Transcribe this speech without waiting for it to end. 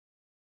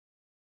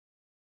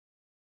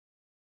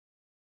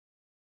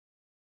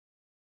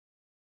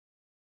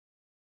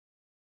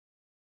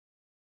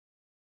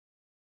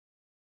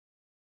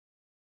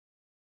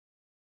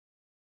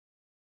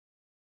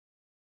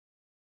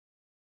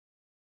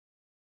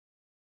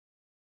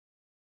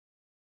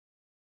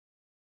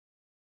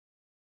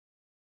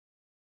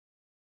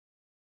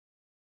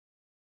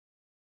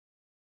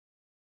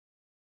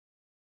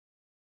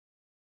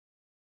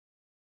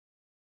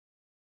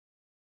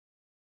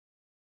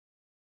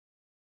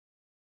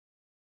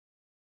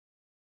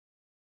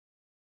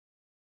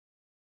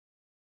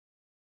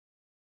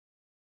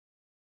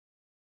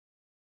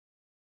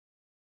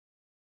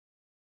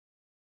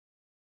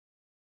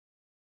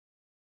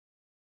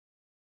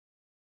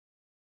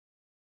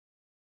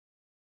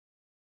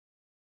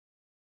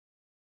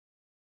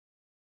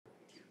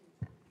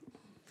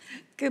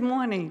Good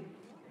morning.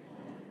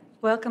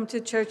 Welcome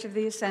to Church of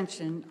the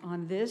Ascension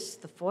on this,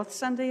 the fourth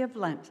Sunday of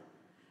Lent.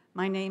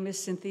 My name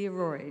is Cynthia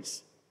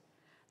Roys.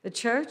 The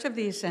Church of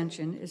the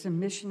Ascension is a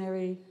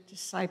missionary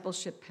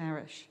discipleship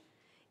parish.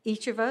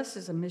 Each of us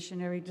is a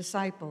missionary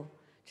disciple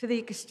to the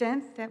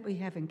extent that we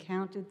have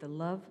encountered the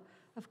love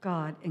of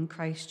God in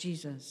Christ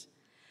Jesus.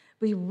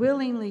 We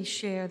willingly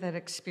share that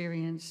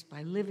experience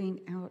by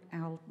living out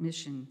our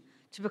mission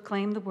to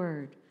proclaim the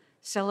word,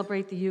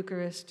 celebrate the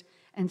Eucharist,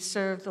 and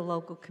serve the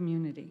local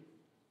community.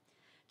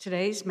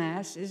 Today's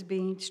Mass is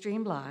being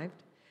streamed live.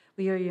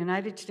 We are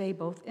united today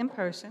both in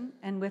person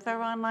and with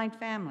our online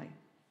family.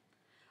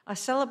 Our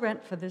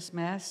celebrant for this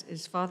Mass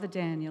is Father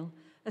Daniel,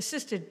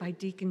 assisted by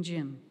Deacon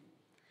Jim.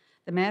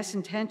 The Mass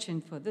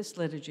intention for this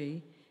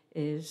liturgy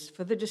is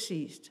for the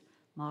deceased,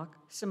 Mark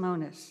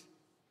Simonis.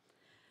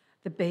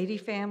 The Beatty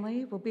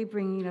family will be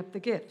bringing up the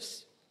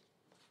gifts.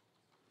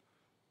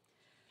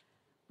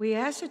 We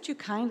ask that you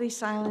kindly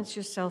silence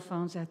your cell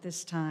phones at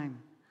this time.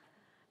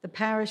 The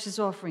parish is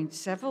offering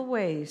several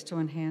ways to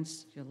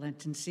enhance your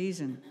Lenten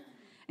season,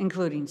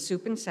 including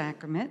soup and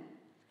sacrament,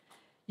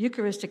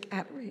 Eucharistic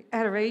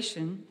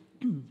adoration,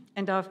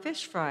 and our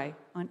fish fry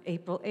on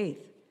April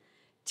 8th.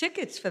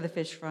 Tickets for the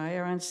fish fry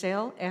are on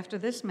sale after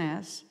this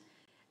Mass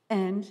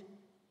and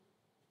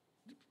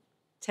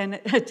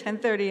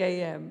 10:30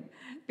 a.m.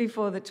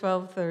 before the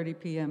 12:30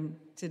 p.m.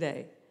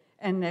 today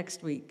and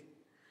next week.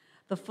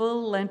 The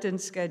full Lenten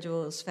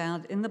schedule is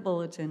found in the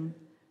bulletin,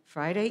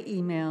 Friday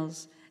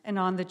emails, and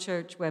on the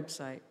church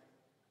website.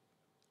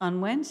 On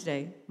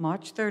Wednesday,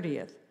 March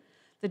 30th,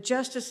 the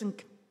Justice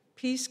and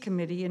Peace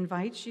Committee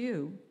invites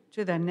you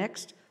to their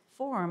next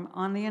Forum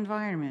on the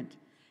Environment,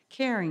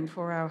 Caring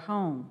for Our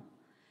Home,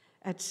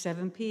 at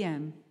 7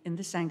 p.m. in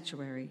the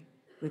sanctuary,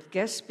 with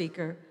guest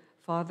speaker,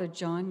 Father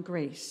John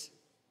Grace.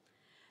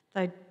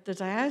 The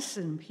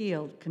diocesan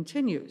appeal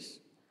continues.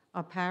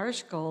 Our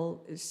parish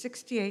goal is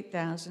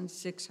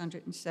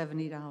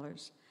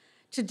 $68,670.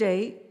 To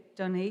date,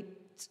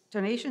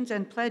 donations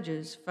and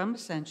pledges from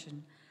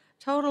Ascension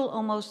total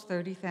almost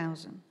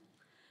 $30,000.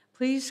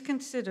 Please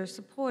consider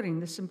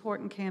supporting this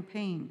important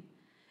campaign.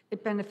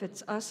 It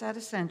benefits us at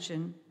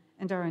Ascension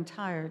and our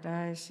entire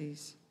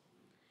diocese.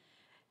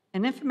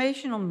 An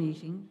informational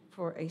meeting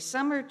for a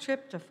summer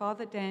trip to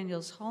Father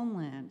Daniel's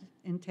homeland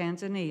in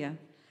Tanzania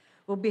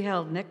will be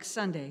held next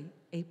Sunday,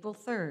 April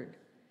 3rd,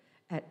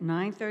 at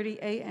 9:30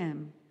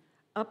 a.m.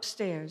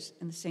 upstairs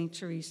in the St.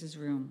 Teresa's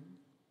room.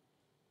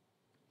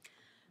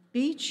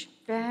 Beach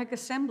Bag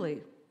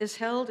Assembly is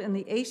held in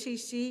the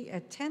ACC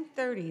at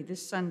 10:30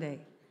 this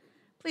Sunday.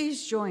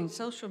 Please join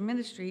social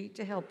ministry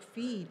to help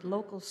feed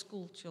local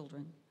school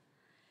children.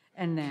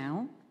 And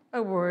now,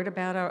 a word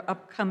about our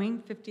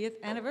upcoming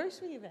 50th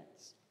anniversary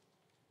events.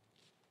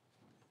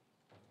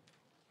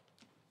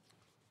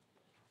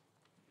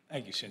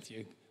 Thank you,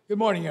 Cynthia. Good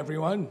morning,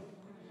 everyone.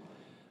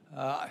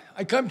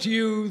 I come to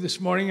you this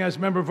morning as a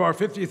member of our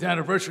 50th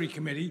Anniversary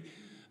Committee.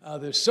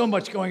 There's so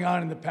much going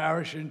on in the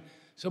parish and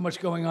so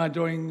much going on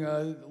during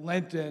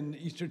Lent and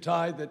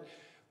Eastertide that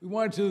we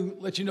wanted to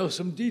let you know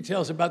some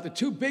details about the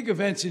two big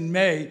events in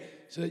May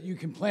so that you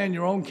can plan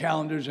your own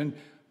calendars and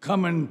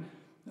come and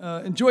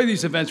enjoy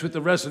these events with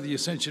the rest of the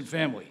Ascension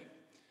family.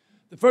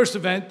 The first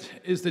event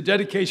is the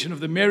dedication of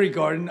the Mary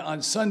Garden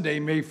on Sunday,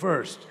 May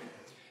 1st.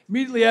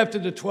 Immediately after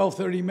the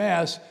 12:30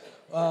 Mass,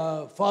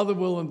 Father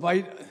will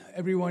invite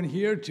everyone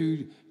here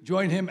to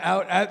join him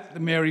out at the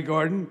Mary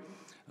Garden.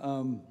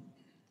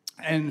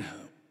 And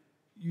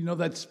you know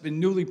that's been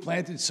newly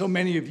planted. So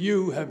many of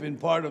you have been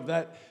part of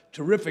that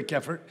terrific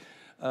effort.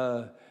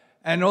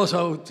 And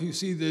also to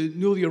see the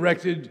newly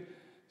erected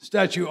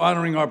statue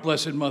honoring our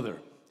Blessed Mother.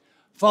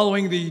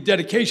 Following the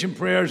dedication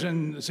prayers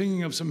and the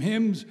singing of some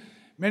hymns,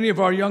 many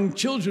of our young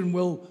children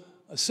will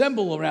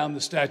assemble around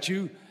the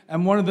statue,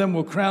 and one of them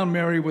will crown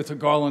Mary with a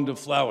garland of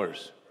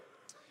flowers.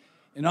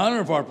 In honor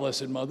of our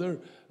Blessed Mother,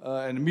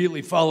 and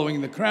immediately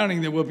following the crowning,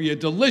 there will be a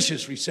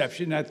delicious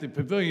reception at the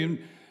pavilion,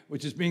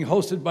 which is being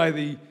hosted by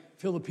the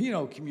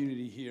Filipino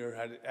community here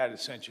at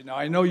Ascension. Now,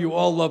 I know you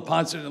all love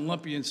Ponset and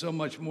Lumpy and so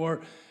much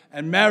more,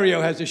 and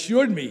Mario has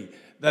assured me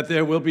that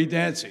there will be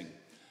dancing.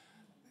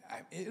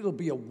 It'll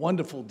be a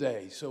wonderful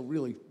day, so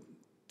really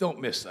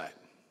don't miss that.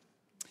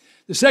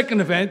 The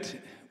second event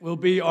will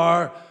be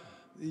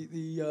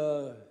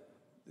the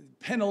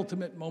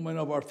penultimate moment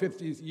of our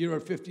 50th year, our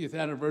 50th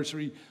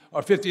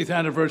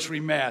anniversary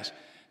Mass.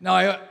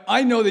 Now,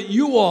 I know that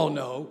you all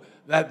know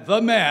that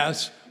the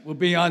Mass will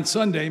be on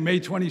Sunday, May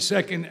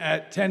 22nd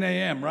at 10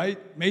 a.m., right?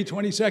 May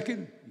 22nd?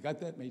 You got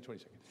that? May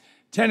 22nd.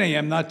 10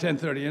 a.m., not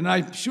 10:30. And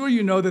I'm sure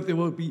you know that there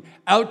will be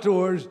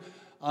outdoors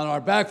on our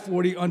back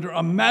 40 under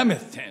a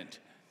mammoth tent.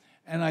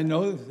 And I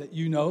know that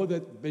you know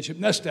that Bishop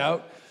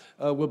Nestout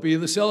will be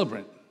the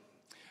celebrant.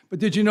 But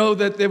did you know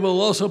that there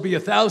will also be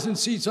 1,000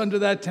 seats under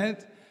that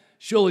tent?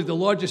 Surely the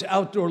largest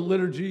outdoor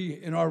liturgy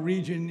in our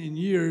region in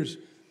years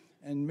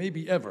and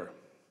maybe ever.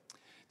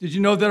 Did you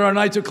know that our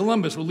Knights of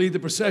Columbus will lead the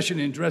procession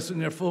in dressed in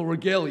their full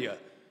regalia?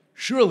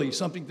 Surely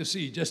something to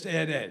see. Just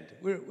add Ed.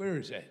 Where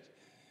is Ed?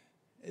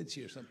 Ed's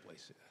here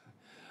someplace.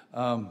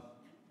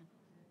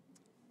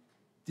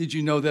 Did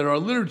you know that our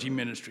liturgy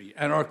ministry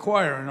and our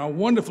choir and our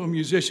wonderful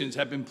musicians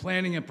have been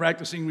planning and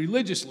practicing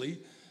religiously,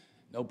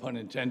 no pun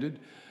intended,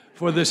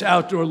 for this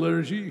outdoor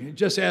liturgy?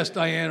 Just ask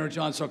Diane or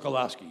John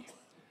Sokolowski.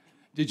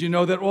 Did you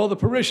know that all the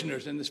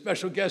parishioners and the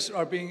special guests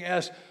are being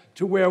asked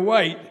to wear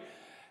white?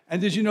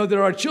 And did you know that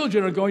our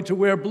children are going to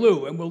wear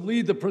blue and will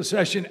lead the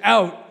procession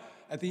out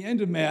at the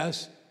end of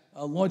Mass,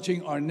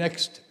 launching our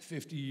next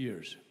 50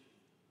 years?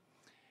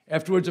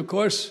 Afterwards, of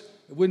course,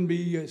 it wouldn't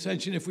be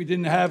Ascension if we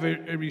didn't have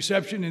a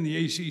reception in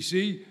the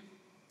ACC.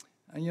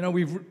 And you know,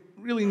 we've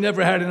really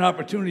never had an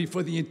opportunity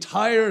for the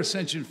entire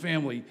Ascension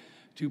family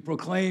to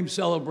proclaim,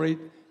 celebrate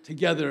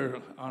together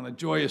on a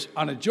joyous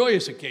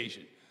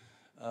occasion.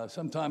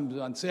 Sometimes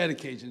on sad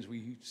occasions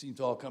we seem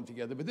to all come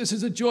together, but this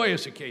is a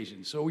joyous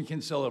occasion, so we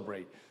can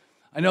celebrate.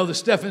 I know the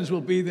Stephans will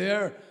be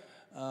there,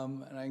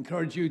 and I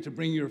encourage you to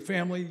bring your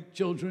family,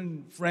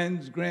 children,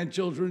 friends,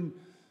 grandchildren,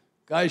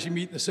 guys you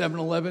meet in the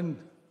 7-Eleven,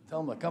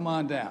 tell them to come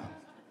on down.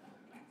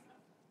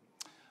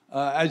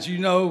 As you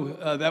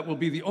know, that will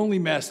be the only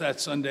Mass that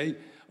Sunday.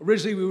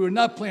 Originally, we were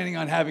not planning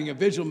on having a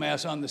vigil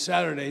Mass on the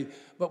Saturday,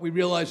 but we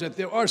realized that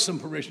there are some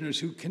parishioners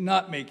who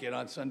cannot make it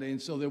on Sunday,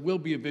 and so there will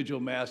be a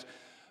vigil Mass.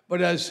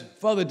 But as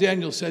Father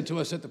Daniel said to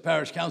us at the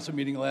parish council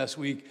meeting last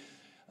week,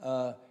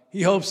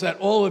 he hopes that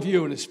all of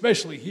you, and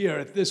especially here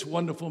at this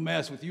wonderful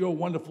Mass with your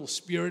wonderful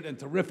spirit and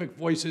terrific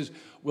voices,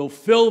 will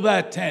fill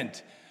that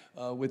tent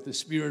with the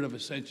spirit of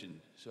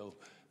Ascension. So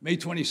May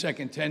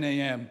 22nd, 10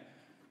 a.m.,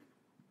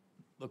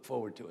 look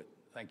forward to it.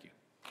 Thank you.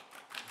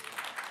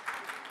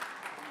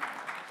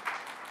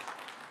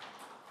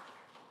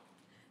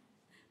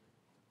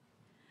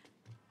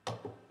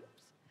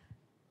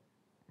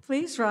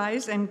 Please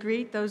rise and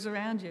greet those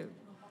around you.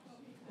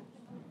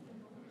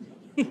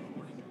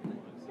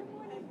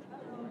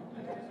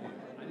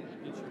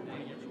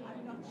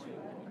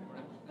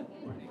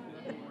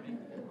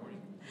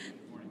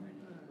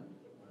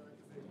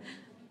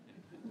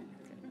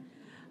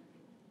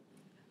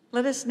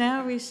 Let us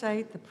now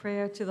recite the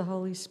prayer to the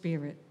Holy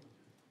Spirit.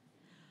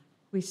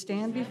 We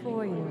stand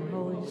before you,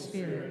 Holy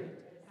Spirit,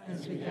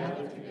 as we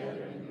gather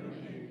together in your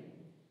name.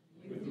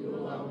 With you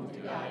alone to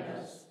guide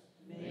us,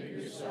 make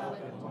yourself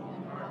at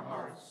home in our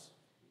hearts.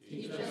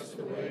 Teach us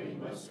the way we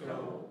must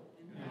go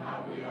and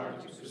how we are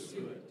to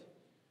pursue it.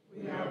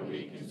 We are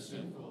weak and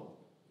sinful.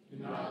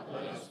 Do not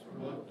let us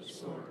promote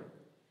disorder.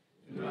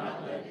 Do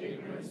not let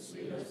ignorance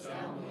lead us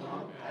down the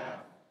wrong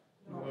path,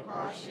 nor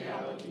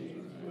partiality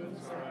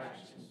influence our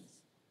actions.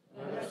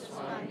 Let us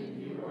find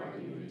in you our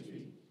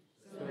unity,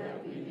 so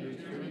that we may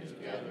journey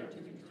together to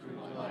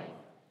eternal life,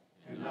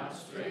 and not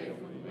stray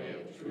from the way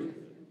of truth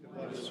and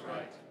what is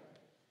right.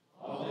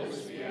 All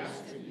this we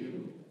ask of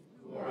you,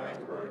 who are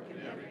at work in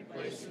every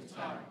place and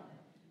time,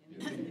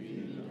 in the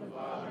union of the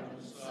Father and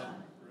the Son,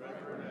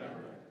 forever and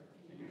ever.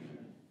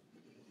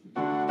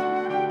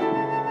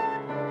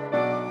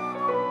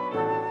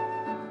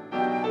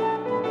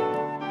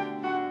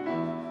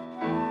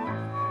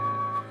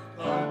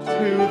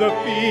 To the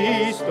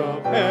feast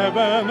of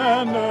heaven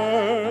and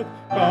earth,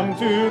 come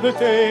to the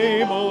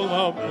table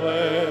of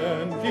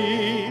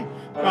plenty.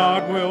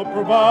 God will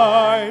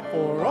provide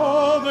for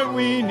all that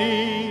we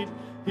need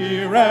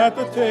here at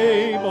the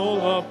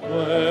table of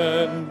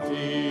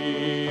plenty.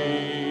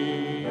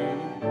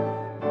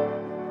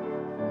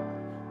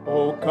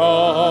 Oh,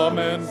 come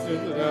and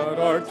sit at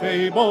our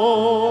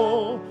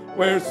table,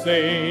 where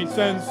saints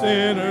and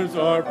sinners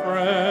are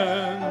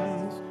friends.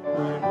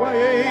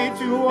 Way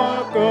to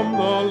welcome the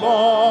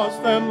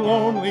lost and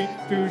lonely,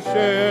 to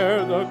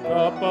share the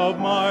cup of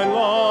my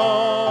love.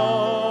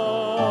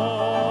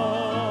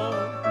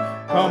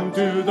 Come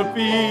to the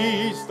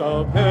feast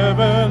of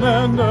heaven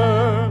and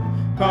earth,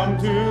 come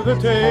to the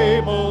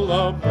table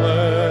of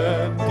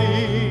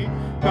plenty.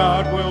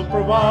 God will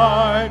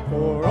provide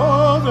for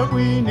all that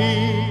we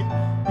need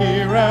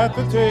here at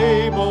the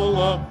table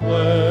of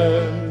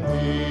plenty.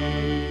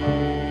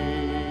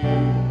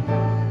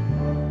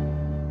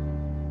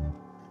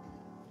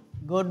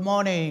 Good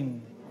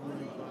morning.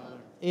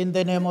 In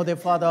the name of the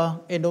Father,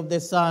 and of the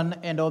Son,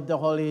 and of the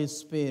Holy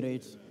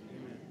Spirit.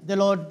 Amen. The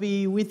Lord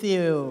be with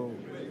you.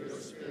 And with your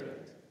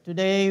spirit.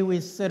 Today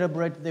we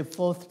celebrate the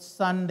fourth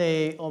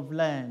Sunday of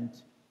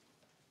Lent.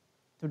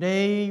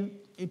 Today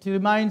it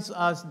reminds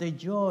us the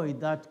joy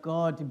that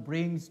God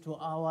brings to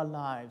our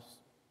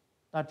lives,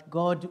 that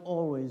God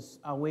always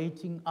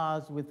awaiting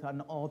us with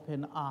an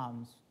open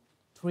arms,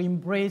 to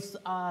embrace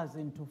us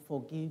and to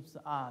forgive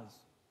us.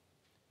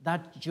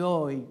 That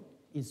joy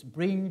is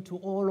bring to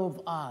all of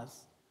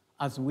us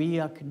as we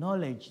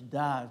acknowledge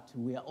that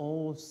we are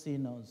all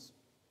sinners.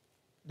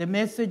 The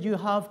message you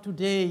have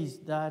today is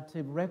that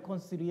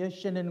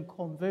reconciliation and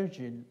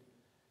conversion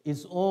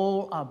is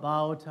all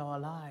about our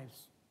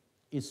lives.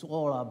 It's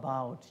all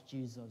about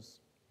Jesus.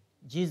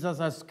 Jesus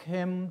has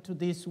come to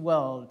this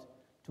world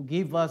to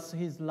give us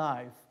his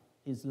life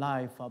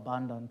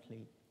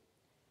abundantly.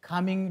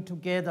 Coming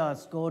together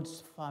as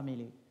God's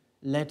family,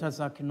 let us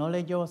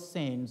acknowledge our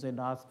sins and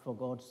ask for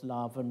God's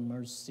love and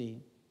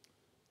mercy.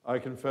 I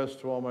confess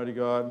to Almighty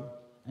God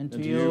And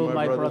to you,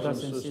 my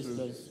brothers and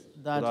sisters,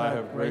 that I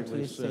have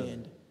greatly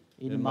sinned,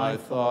 in my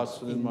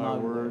thoughts and in my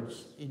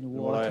words, in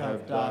what I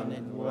have done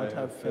and what I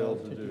have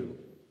failed to do,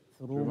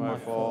 through my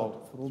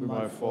fault,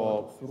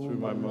 through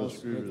my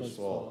most grievous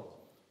fault.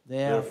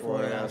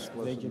 Therefore I ask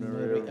Virgin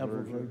Mary,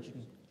 ever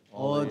Virgin,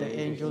 all the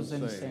angels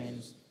and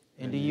saints,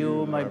 and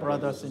you, my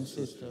brothers and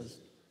sisters,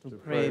 to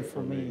pray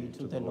for me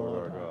to the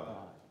Lord our God.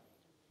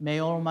 May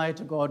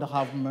Almighty God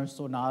have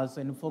mercy on us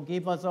and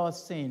forgive us our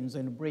sins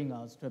and bring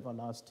us to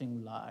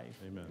everlasting life.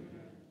 Amen.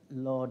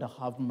 Lord,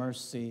 have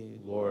mercy.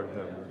 Lord,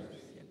 have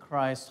mercy.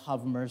 Christ,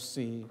 have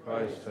mercy.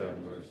 Christ, have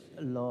mercy.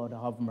 Lord,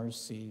 have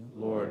mercy.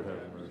 Lord,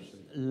 have mercy.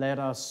 Let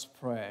us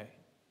pray.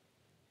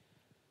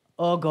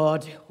 O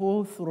God,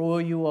 who through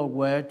your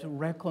word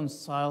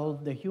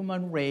reconciled the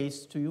human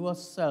race to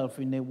yourself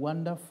in a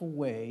wonderful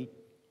way,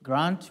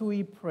 grant,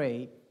 we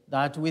pray,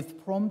 that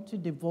with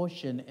prompt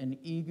devotion and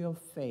eager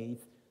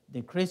faith,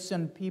 the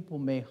Christian people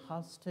may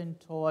hasten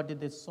toward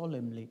the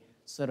solemn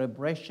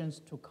celebrations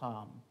to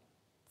come.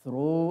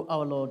 Through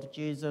our Lord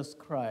Jesus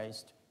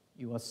Christ,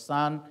 your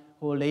Son,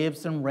 who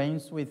lives and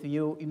reigns with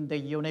you in the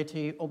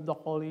unity of the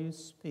Holy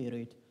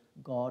Spirit,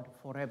 God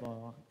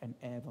forever and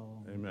ever.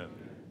 Amen.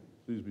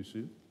 Please be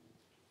seated.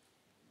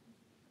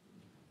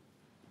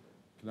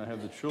 Can I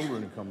have the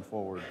children come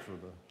forward for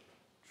the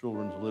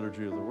children's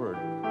liturgy of the word?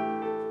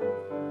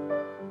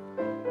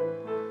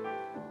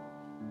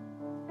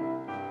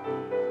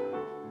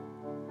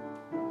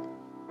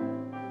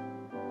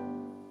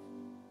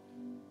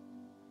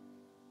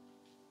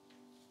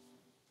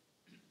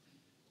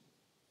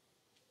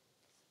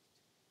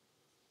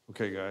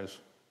 Okay, guys,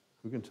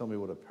 who can tell me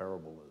what a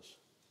parable is?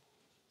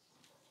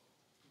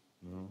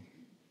 No?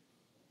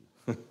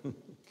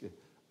 Okay.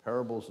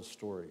 Parable is a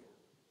story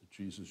that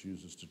Jesus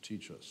uses to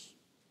teach us,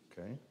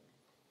 okay?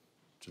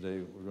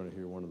 Today, we're going to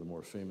hear one of the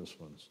more famous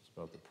ones. It's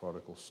about the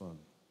prodigal son.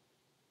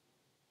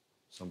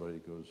 Somebody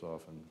goes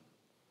off and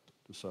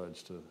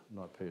decides to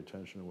not pay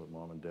attention to what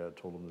mom and dad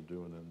told him to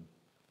do, and then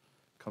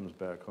comes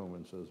back home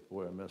and says,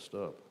 boy, I messed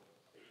up.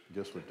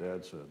 Guess what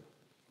dad said?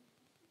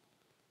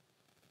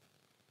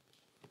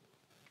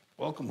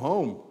 Welcome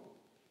home.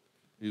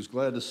 He's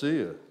glad to see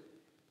you.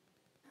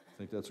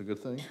 Think that's a good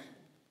thing?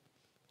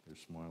 You're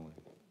smiling.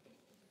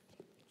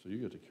 So you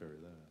get to carry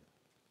that.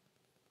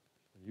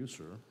 And you,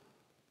 sir,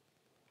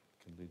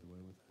 can lead the way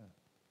with that.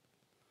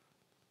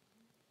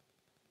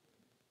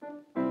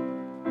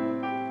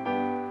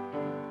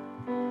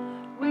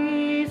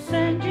 We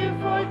send you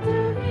forth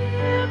to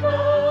hear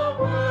the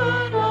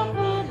word of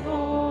the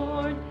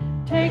Lord.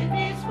 Take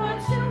these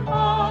words to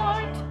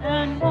heart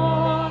and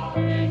walk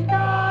in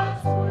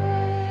God's ways.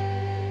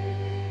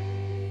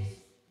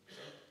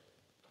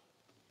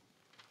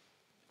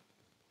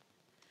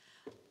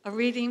 A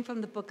reading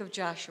from the book of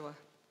Joshua.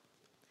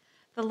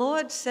 The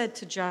Lord said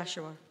to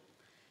Joshua,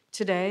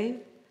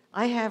 "Today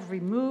I have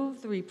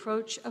removed the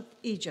reproach of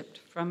Egypt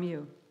from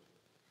you."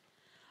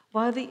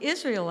 While the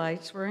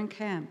Israelites were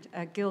encamped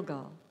at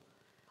Gilgal,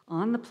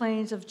 on the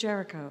plains of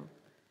Jericho,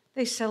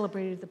 they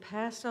celebrated the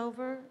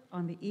Passover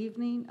on the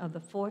evening of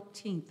the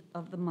 14th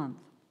of the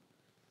month.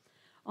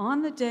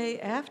 On the day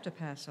after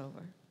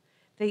Passover,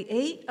 they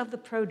ate of the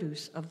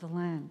produce of the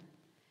land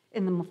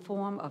in the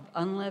form of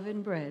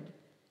unleavened bread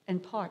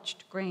and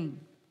parched grain.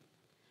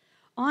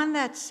 On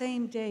that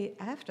same day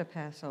after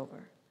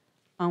Passover,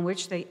 on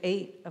which they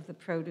ate of the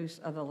produce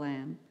of the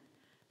land,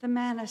 the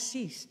manna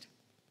ceased.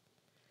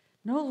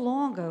 No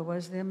longer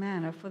was there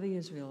manna for the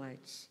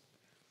Israelites,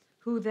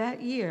 who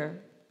that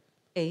year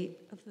ate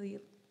of the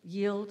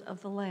yield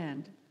of the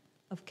land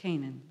of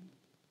Canaan.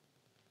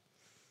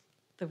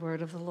 The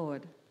word of the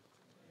Lord.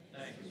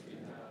 Thanks be to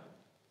God.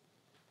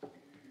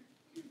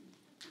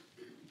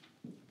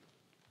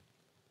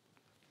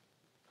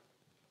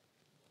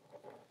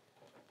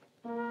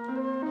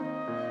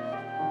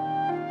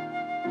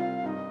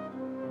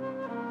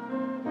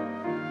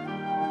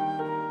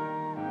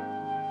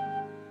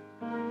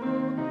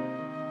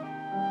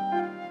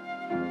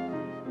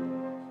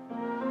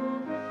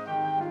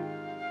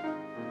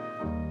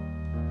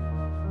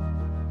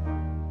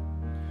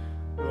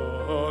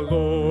 The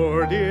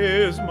Lord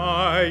is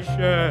my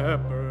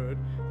shepherd,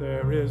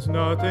 there is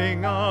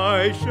nothing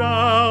I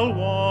shall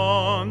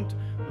want.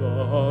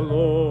 The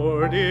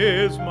Lord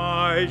is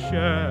my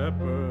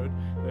shepherd,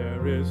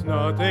 there is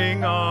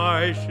nothing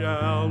I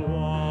shall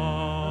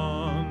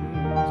want.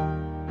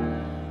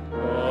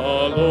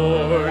 The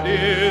Lord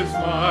is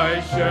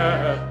my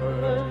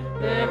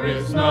shepherd, there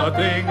is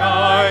nothing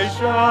I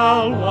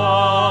shall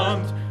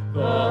want.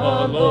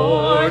 The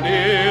Lord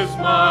is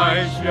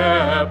my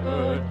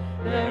shepherd,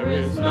 there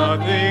is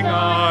nothing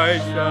I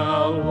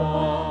shall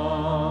want.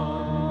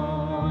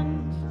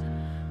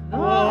 The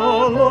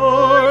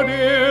Lord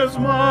is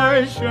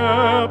my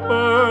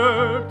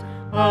shepherd,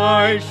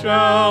 I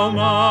shall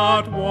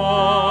not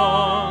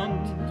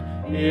want.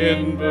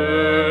 In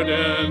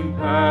verdant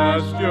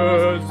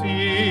pastures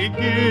he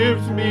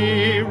gives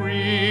me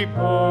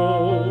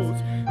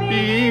repose.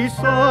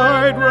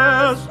 Beside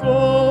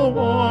restful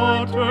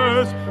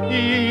waters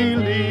he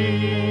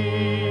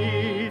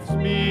leads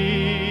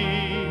me.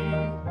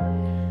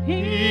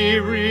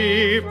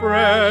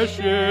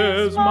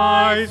 refreshes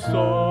my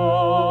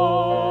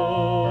soul.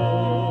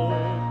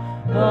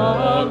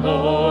 The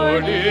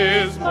Lord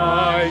is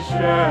my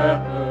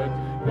shepherd,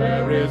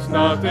 there is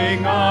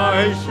nothing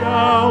I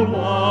shall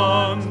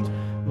want.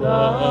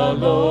 The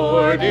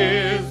Lord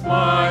is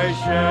my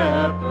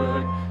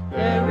shepherd,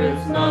 there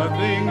is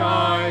nothing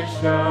I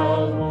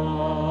shall want.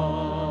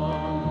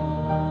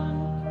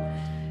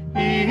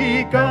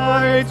 He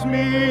guides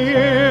me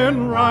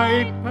in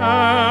right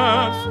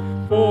paths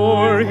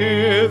for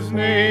his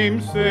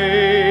name's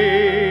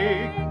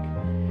sake.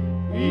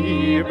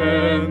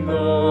 Even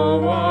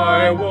though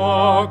I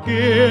walk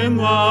in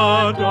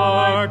the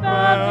dark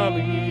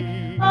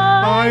valley,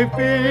 I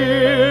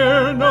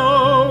fear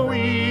no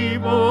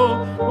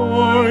evil,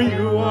 for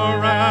you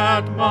are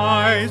at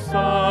my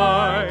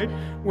side,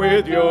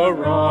 with your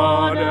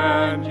rod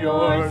and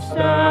your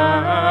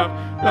staff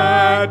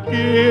that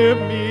give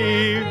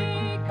me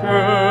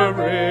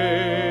courage.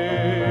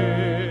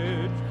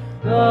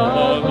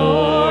 The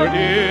Lord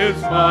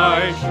is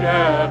my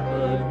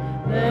shepherd,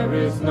 there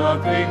is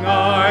nothing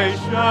I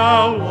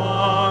shall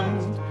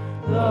want.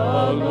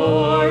 The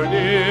Lord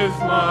is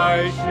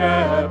my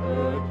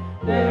shepherd,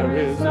 there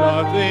is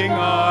nothing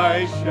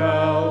I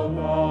shall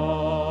want.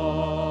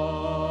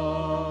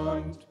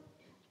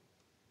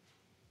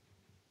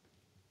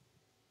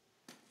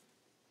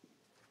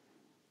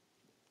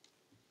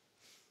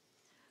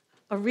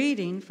 A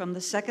reading from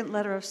the second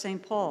letter of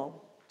St.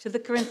 Paul to the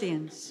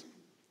Corinthians.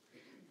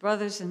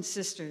 Brothers and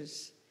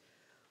sisters,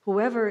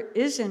 whoever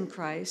is in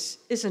Christ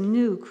is a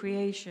new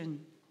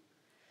creation.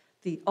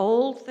 The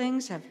old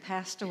things have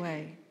passed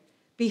away.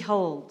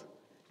 Behold,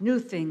 new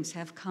things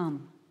have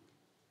come.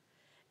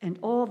 And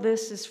all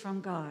this is from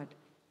God,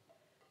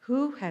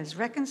 who has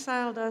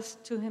reconciled us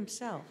to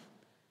himself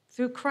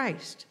through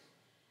Christ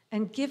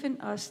and given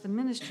us the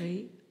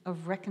ministry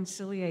of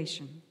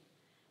reconciliation.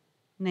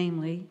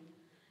 Namely,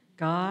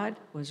 God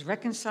was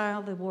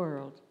reconciled the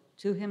world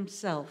to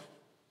himself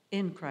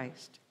in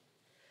Christ,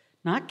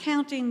 not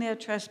counting their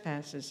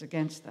trespasses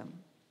against them,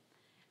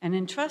 and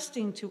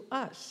entrusting to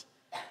us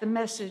the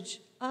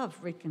message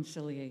of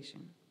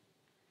reconciliation.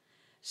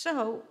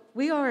 So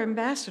we are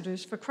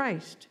ambassadors for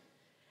Christ,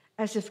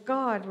 as if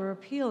God were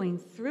appealing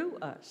through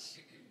us.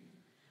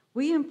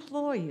 We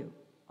implore you,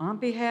 on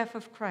behalf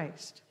of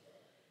Christ,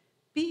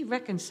 be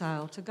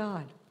reconciled to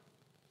God.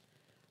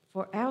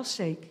 For our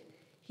sake,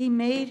 he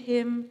made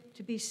him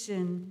to be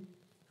sin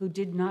who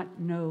did not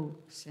know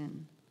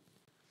sin,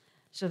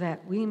 so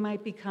that we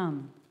might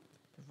become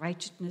the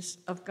righteousness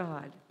of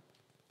God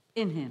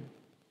in him.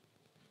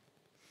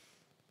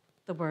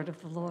 The word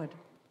of the Lord.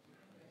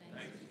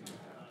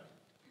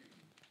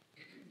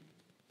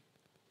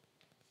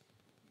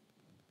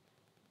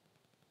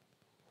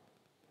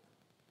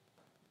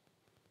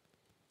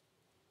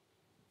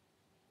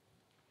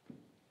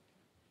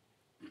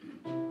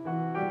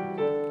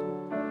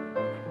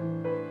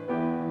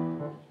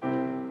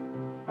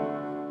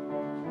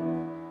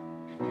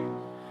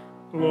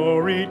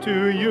 Glory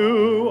to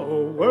you,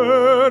 O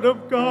Word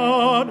of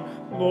God,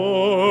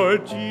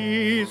 Lord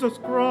Jesus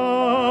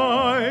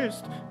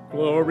Christ.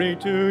 Glory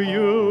to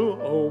you,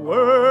 O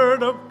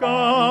Word of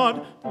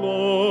God,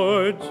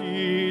 Lord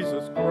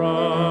Jesus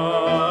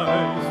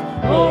Christ.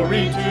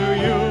 Glory to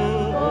you,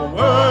 O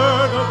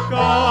Word of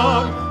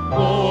God,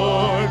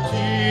 Lord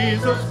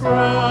Jesus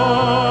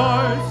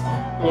Christ.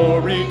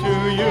 Glory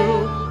to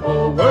you,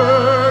 O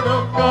Word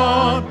of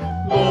God,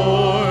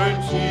 Lord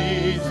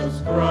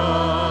Jesus Christ.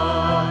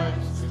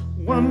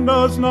 One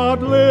does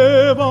not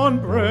live on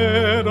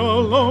bread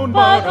alone,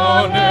 but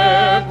on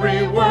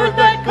every word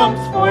that comes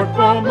forth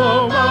from the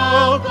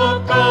mouth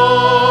of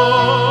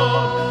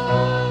God.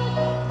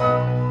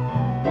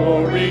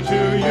 Glory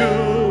to you,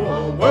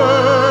 O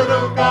Word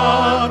of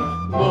God,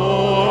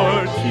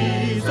 Lord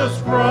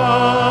Jesus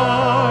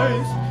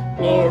Christ.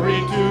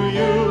 Glory to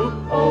you,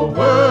 O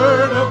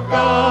Word of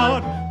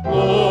God,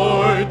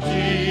 Lord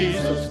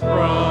Jesus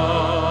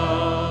Christ.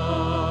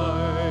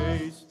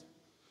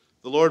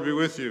 The Lord be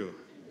with you.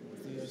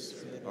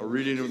 A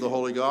reading of the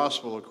Holy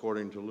Gospel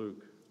according to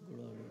Luke.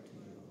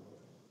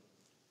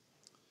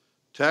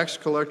 Tax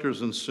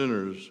collectors and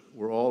sinners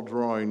were all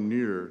drawing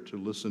near to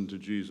listen to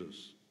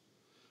Jesus.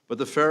 But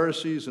the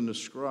Pharisees and the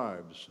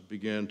scribes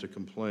began to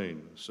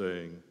complain,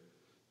 saying,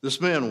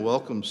 "This man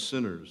welcomes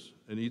sinners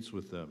and eats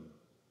with them."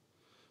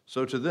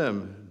 So to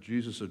them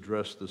Jesus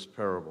addressed this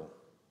parable.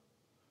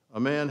 A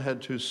man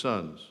had 2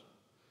 sons,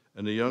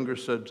 and the younger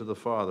said to the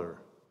father,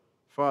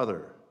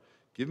 "Father,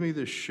 give me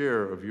the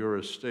share of your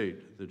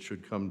estate that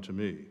should come to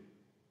me."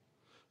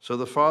 So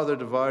the father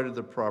divided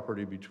the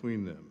property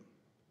between them.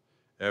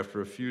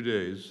 After a few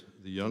days,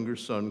 the younger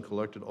son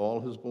collected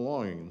all his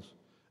belongings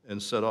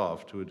and set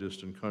off to a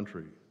distant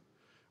country,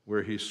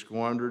 where he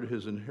squandered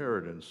his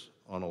inheritance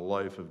on a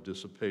life of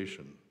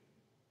dissipation.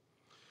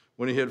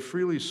 When he had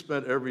freely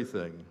spent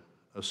everything,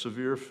 a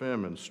severe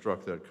famine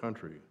struck that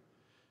country,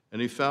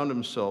 and he found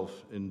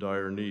himself in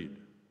dire need.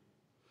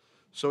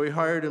 So he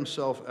hired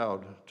himself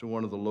out to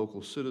one of the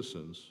local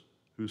citizens,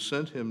 who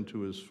sent him to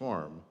his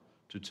farm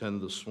to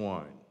tend the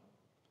swine.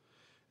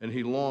 and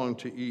he longed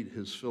to eat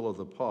his fill of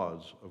the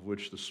pods of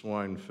which the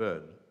swine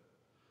fed,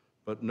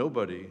 but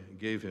nobody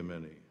gave him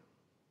any.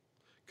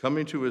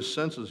 Coming to his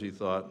senses, he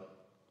thought,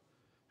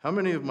 how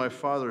many of my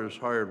father's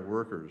hired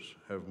workers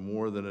have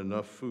more than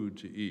enough food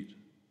to eat?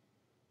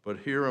 But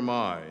here am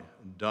I,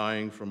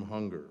 dying from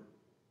hunger.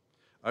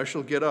 I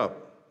shall get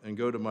up and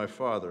go to my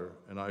father,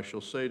 and I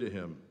shall say to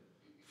him,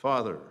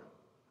 Father,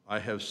 I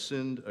have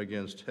sinned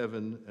against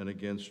heaven and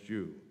against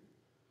you.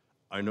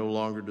 I no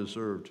longer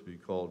deserve to be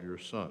called your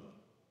son.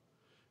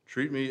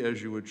 Treat me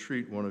as you would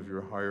treat one of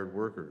your hired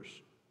workers.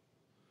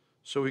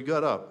 So he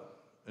got up,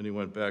 and he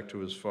went back to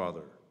his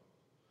father.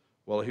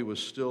 While he was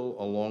still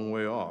a long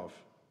way off,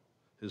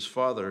 his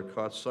father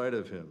caught sight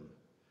of him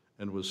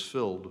and was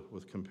filled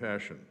with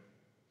compassion.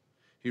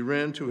 He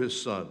ran to his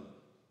son,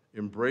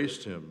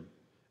 embraced him,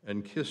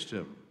 and kissed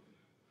him.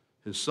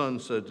 His son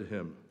said to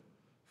him,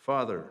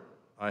 Father,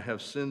 I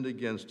have sinned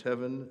against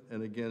heaven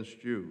and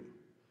against you.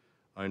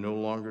 I no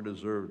longer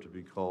deserve to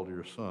be called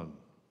your son.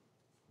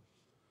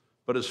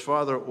 But his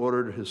father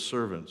ordered his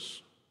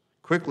servants,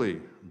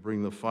 quickly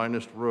bring the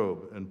finest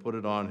robe and put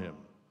it on him.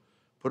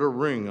 Put a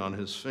ring on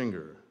his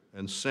finger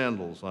and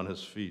sandals on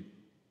his feet.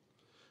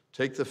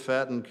 Take the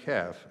fattened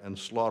calf and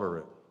slaughter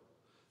it.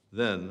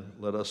 Then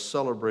let us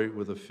celebrate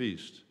with a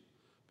feast,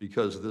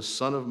 because this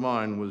son of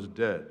mine was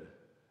dead,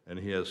 and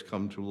he has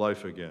come to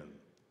life again.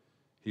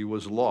 He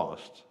was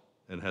lost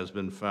and has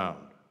been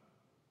found.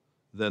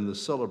 Then the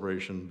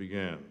celebration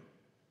began.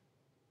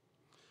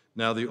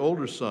 Now the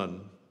older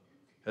son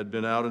had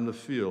been out in the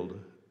field,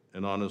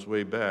 and on his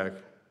way back,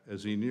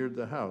 as he neared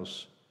the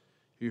house,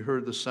 he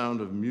heard the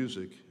sound of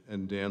music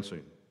and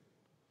dancing.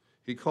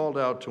 He called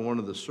out to one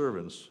of the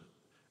servants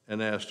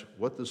and asked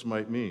what this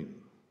might mean.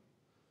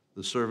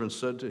 The servant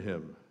said to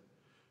him,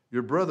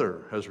 Your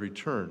brother has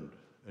returned,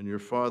 and your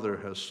father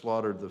has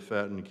slaughtered the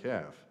fattened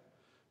calf,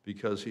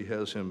 because he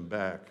has him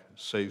back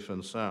safe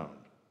and sound.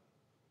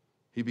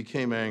 He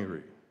became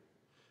angry,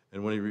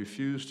 and when he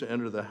refused to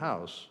enter the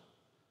house,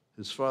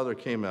 his father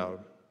came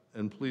out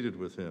and pleaded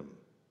with him.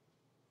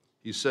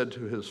 He said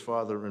to his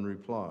father in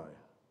reply,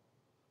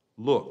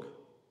 Look,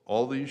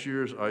 all these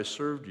years I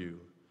served you,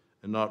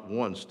 and not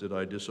once did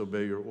I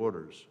disobey your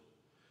orders.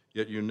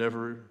 Yet you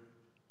never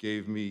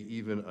gave me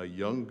even a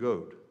young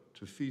goat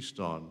to feast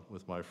on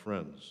with my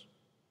friends.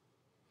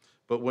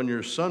 But when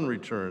your son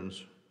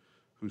returns,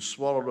 who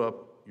swallowed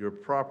up your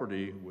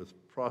property with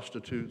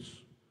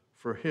prostitutes,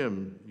 for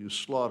him you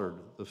slaughtered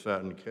the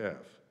fattened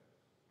calf.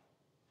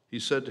 He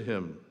said to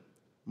him,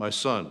 My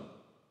son,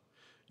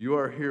 you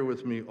are here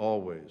with me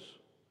always.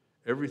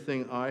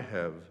 Everything I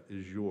have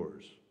is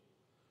yours.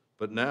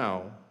 But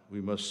now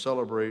we must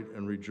celebrate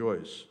and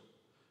rejoice,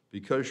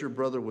 because your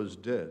brother was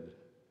dead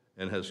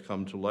and has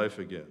come to life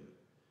again.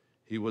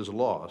 He was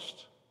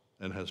lost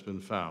and has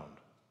been found.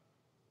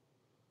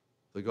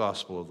 The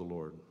Gospel of the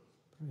Lord.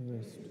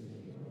 Praise to you.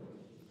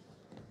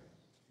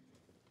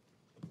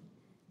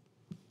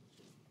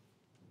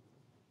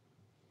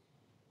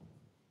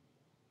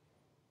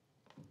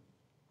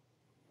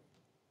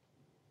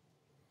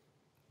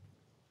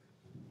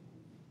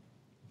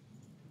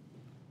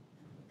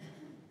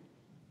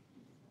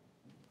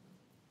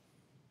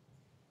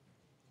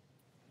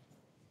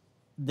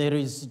 There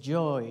is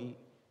joy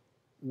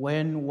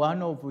when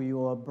one of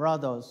your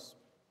brothers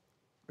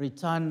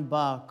return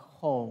back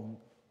home,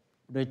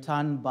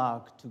 return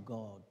back to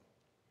God.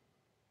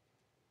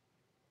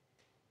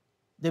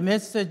 The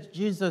message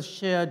Jesus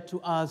shared to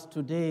us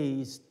today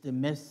is the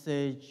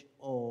message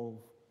of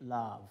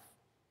love.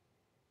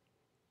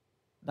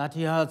 That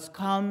he has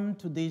come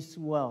to this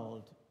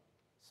world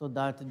so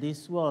that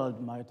this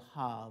world might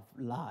have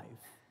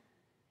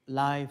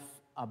life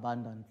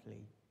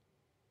abundantly.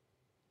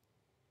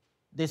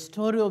 The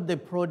story of the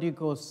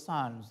prodigal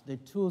sons, the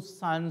two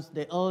sons,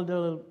 the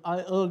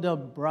elder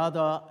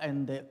brother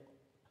and the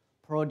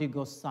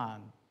prodigal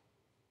son,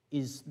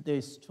 is the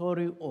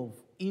story of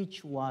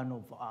each one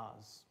of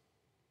us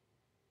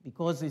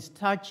because it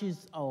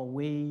touches our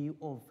way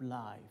of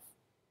life.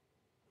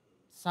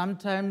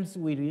 Sometimes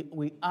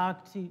we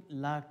act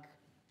like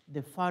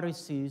the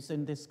Pharisees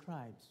and the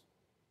scribes,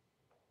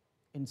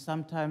 and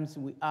sometimes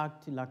we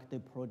act like the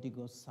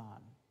prodigal son.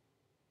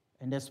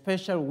 And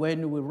especially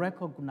when we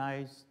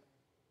recognize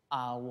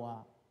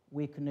our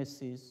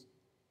weaknesses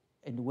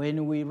and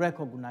when we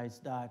recognize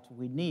that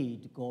we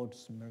need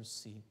God's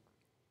mercy.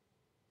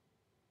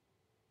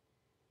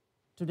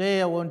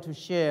 Today I want to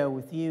share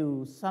with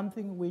you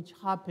something which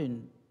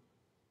happened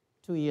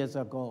 2 years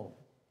ago.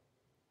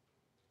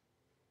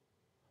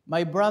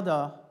 My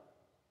brother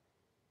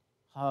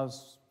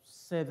has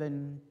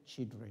 7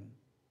 children,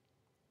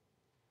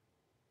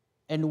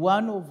 and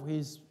one of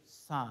his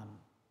sons,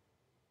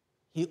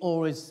 he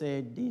always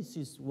said, this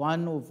is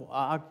one of,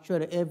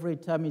 actually every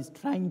time he's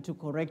trying to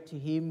correct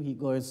him, he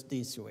goes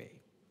this way.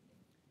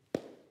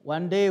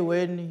 One day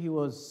when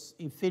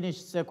he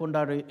finished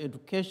secondary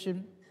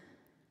education,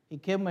 he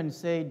came and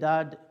said,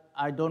 Dad,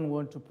 I don't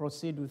want to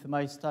proceed with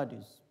my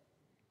studies.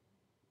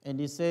 And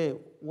he said,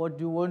 what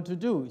do you want to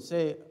do? He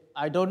said,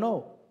 I don't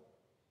know.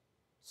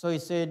 So he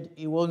said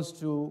he wants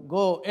to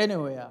go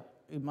anywhere.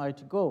 He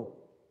might go,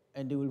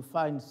 and he will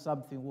find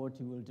something what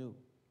he will do.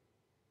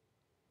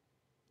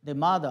 The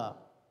mother,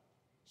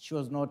 she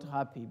was not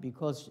happy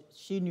because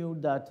she knew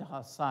that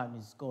her son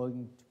is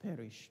going to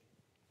perish.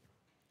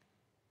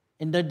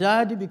 And the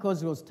dad,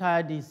 because he was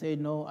tired, he said,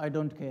 no, I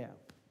don't care.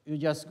 You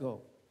just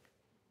go.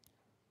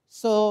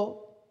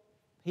 So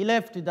he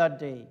left that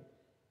day.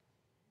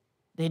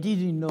 They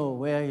didn't know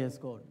where he has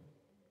gone.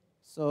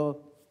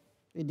 So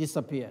he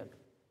disappeared.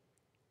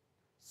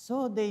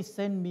 So they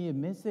sent me a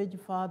message,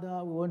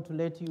 Father, we want to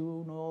let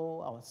you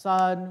know our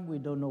son, we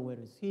don't know where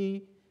is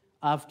he.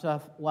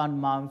 After 1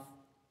 month,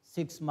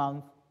 6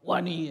 months,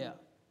 1 year.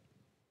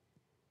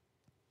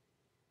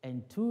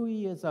 And 2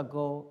 years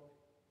ago,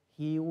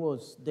 he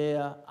was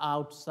there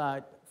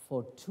outside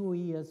for 2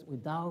 years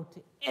without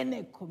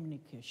any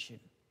communication.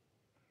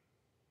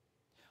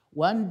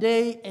 One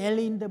day,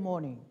 early in the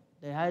morning,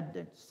 they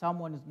had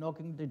someone is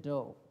knocking the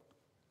door.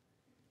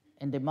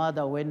 And the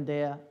mother went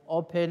there,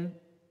 opened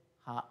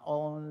her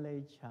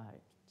only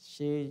child.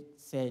 She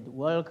said,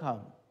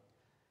 welcome.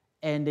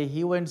 And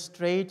he went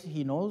straight.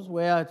 He knows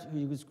where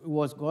he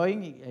was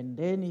going. And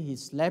then he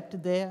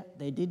slept there.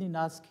 They didn't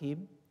ask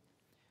him.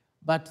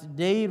 But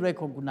they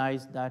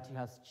recognized that he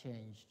has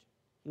changed.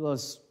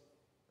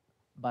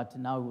 But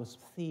now he was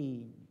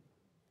thin.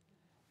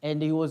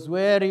 And he was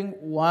wearing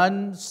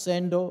one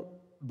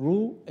sandal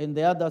blue and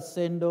the other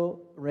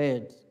sandal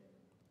red.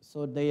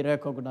 So they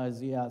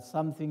recognized, yeah,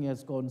 something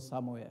has gone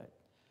somewhere.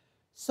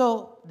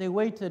 So they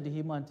waited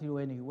him until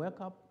when he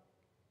woke up.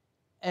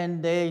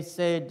 And they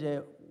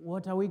said,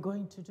 what are we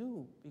going to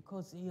do?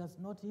 Because he has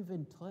not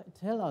even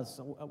tell us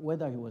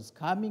whether he was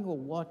coming or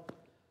what.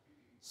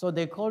 So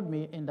they called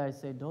me and I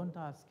said, don't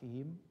ask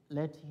him.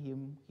 Let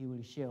him, he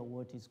will share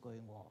what is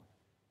going on.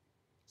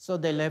 So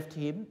they left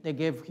him. They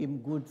gave him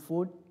good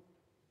food.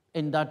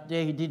 And that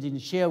day he didn't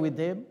share with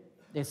them.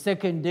 The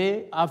second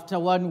day, after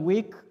 1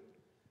 week,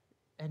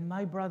 and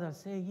my brother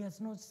said, he has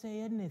not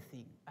said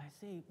anything. I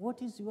say,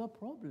 what is your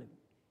problem?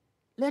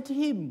 Let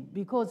him,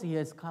 because he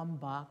has come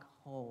back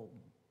home.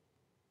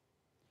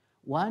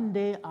 One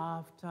day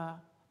after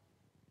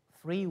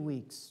 3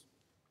 weeks,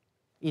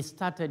 he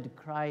started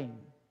crying,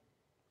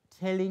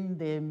 telling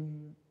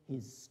them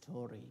his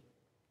story.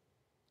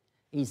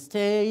 He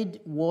said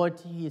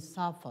what he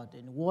suffered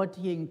and what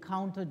he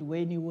encountered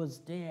when he was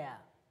there.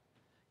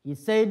 He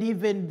said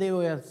even there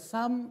were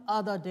some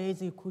other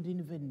days he couldn't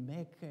even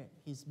make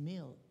his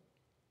meal.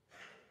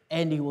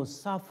 And he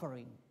was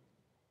suffering.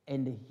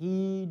 And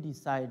he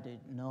decided,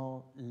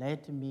 no,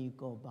 let me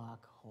go back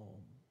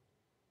home.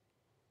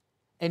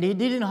 And he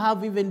didn't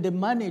have even the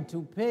money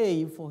to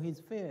pay for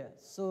his fare.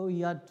 So he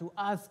had to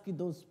ask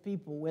those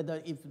people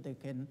whether if they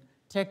can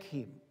take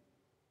him.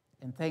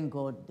 And thank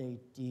God they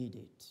did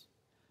it.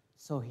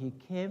 So he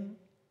came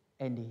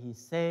and he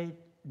said,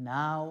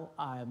 now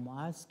I am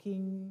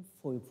asking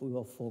for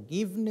your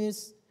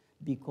forgiveness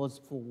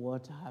because for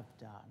what I have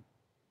done.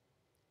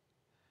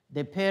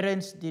 The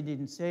parents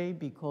didn't say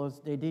because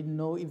they didn't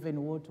know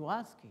even what to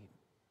ask him.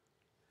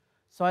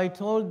 So I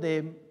told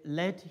them,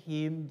 let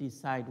him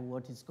decide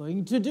what he's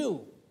going to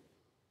do.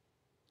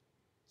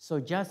 So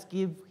just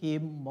give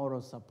him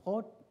moral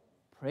support,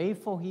 pray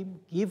for him,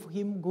 give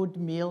him good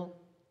meal.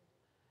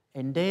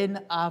 And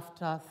then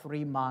after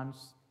 3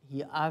 months,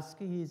 he asked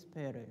his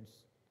parents,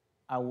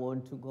 I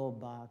want to go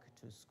back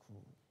to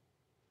school.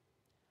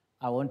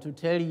 I want to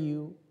tell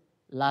you,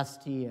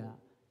 last year,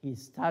 he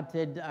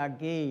started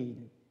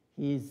again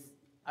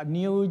a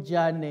new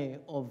journey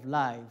of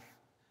life.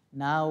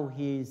 Now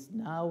he is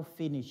now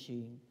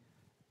finishing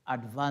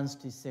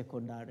advanced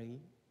secondary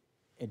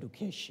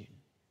education.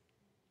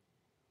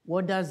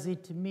 What does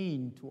it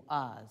mean to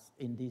us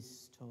in this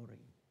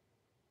story?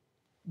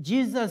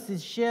 Jesus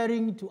is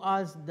sharing to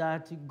us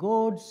that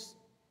God's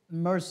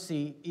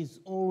mercy is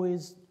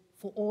always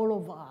for all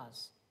of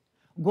us.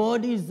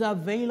 God is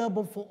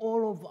available for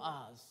all of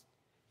us.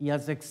 He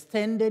has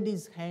extended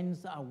his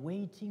hands, are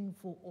waiting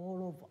for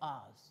all of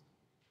us.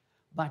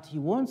 But he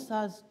wants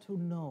us to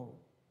know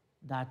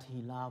that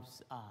he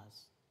loves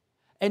us.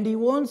 And he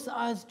wants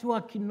us to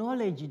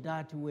acknowledge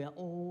that we are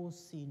all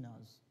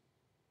sinners.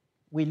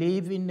 We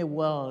live in a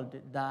world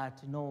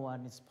that no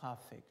one is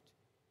perfect.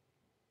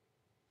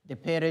 The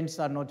parents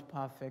are not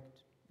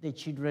perfect. The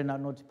children are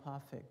not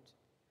perfect.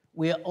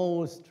 We are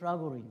all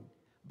struggling.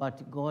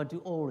 But God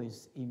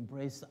always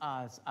embraces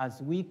us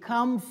as we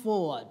come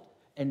forward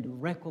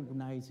and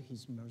recognize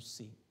his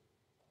mercy.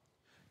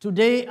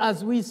 Today,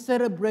 as we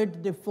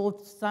celebrate the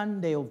 4th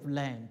Sunday of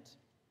Lent,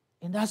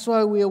 and that's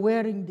why we are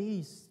wearing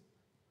this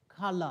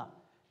color,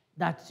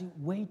 that's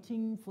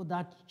waiting for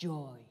that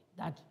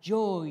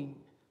joy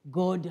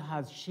God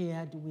has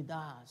shared with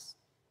us,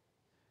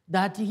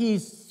 that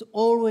he's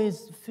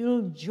always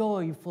filled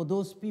joy for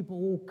those people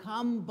who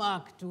come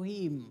back to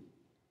him.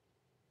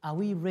 Are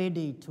we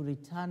ready to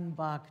return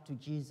back to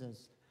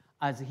Jesus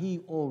as he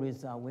always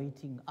is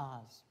awaiting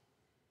us?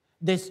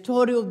 The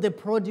story of the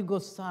prodigal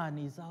son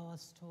is our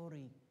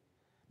story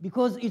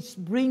because it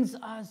brings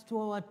us to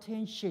our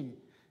attention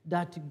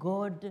that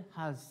God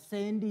has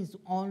sent his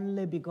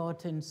only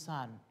begotten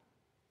Son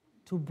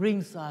to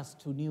bring us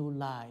to new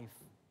life.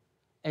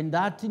 And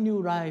that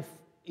new life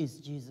is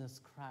Jesus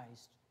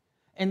Christ.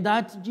 And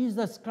that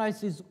Jesus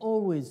Christ is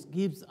always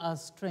gives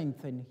us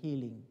strength and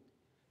healing.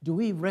 Do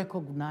we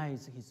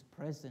recognize his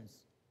presence?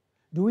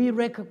 Do we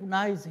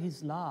recognize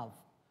his love?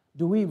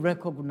 Do we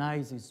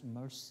recognize his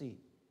mercy?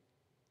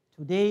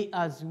 Today,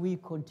 as we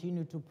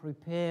continue to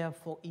prepare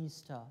for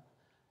Easter,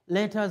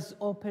 let us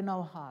open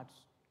our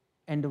hearts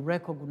and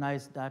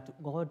recognize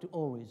that God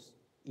always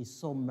is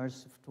so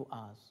merciful to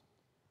us.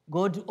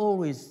 God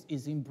always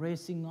is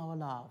embracing our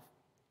love,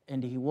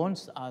 and he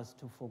wants us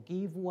to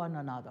forgive one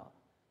another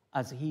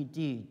as he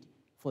did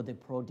for the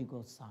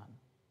prodigal son.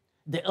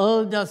 The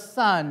elder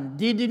son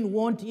didn't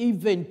want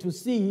even to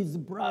see his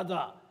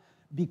brother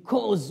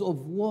because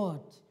of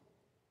what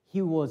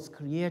he was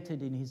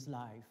created in his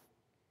life.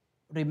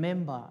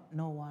 Remember,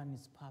 no one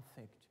is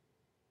perfect.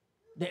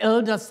 The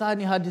elder son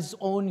had his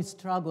own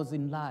struggles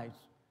in life,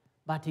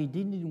 but he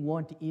didn't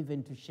want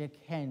even to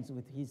shake hands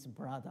with his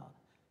brother,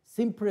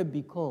 simply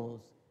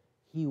because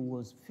he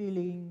was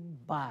feeling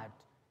bad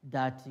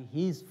that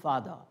his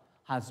father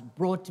has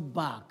brought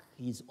back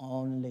his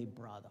only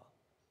brother.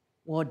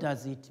 What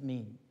does it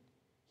mean?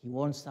 He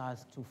wants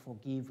us to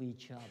forgive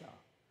each other.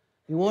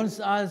 He wants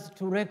us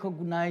to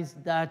recognize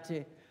that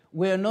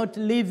we're not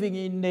living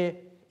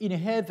in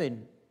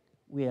heaven.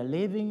 We are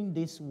living in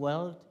this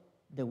world,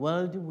 the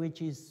world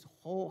which is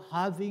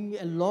having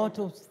a lot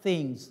of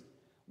things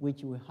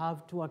which we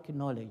have to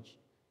acknowledge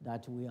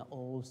that we are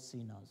all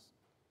sinners.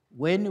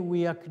 When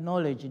we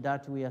acknowledge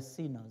that we are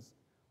sinners,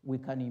 we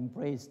can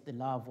embrace the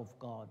love of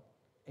God,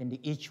 and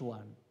each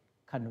one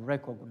can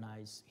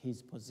recognize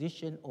his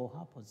position or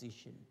her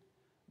position.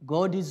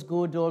 God is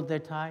good all the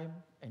time,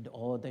 and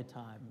all the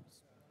time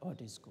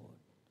God is good.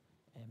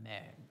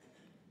 Amen.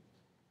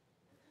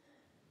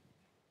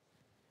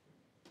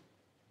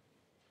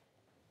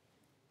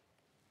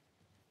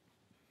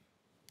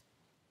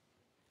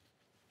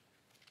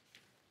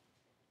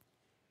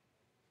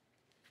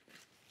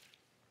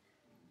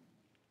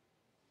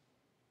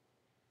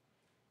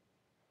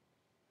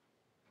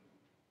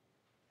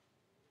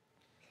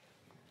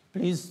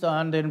 Please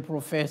stand and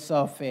profess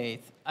our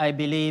faith. I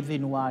believe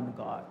in one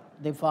God,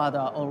 the Father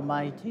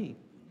Almighty,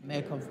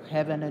 maker of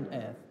heaven and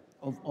earth,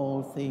 of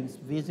all things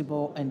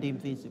visible and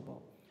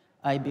invisible.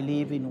 I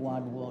believe in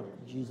one Lord,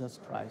 Jesus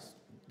Christ,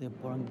 the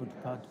born with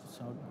part of the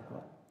Son of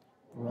God,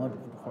 blood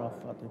of the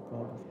Father,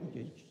 blood of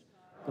Jesus,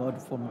 God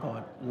from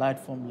God, light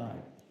from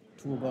light,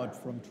 true God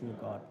from true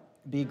God,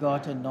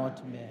 begotten,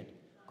 not made,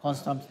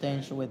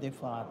 consubstantial with the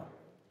Father,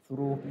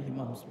 through him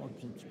and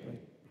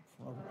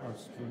for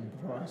us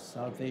for our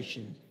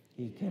salvation,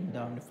 he came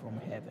down from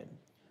heaven.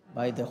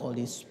 By the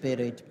Holy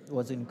Spirit,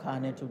 was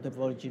incarnate of the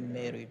Virgin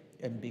Mary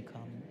and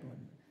become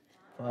one.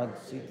 For the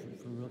sake of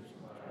the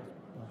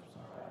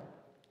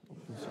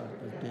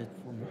death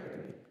from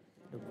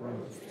the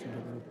blood of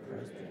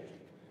Christ,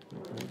 the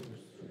blood of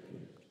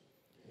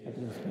at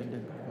the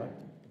ascended God,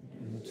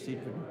 and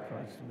seated in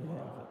Christ in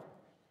heaven,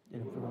 in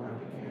the blood of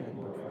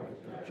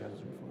the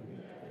judgment for the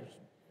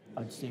person,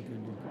 at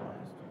second in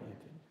Christ in heaven.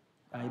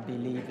 I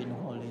believe in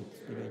Holy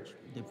Spirit,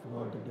 the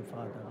Lord, the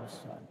Father, and the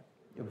Son,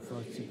 the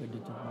first secret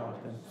of God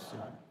and the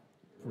Son,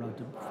 blood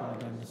of the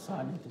Father and the Son,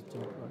 and the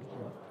third blood of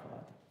the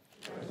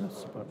Father, the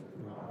Spirit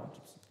of God.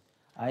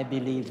 I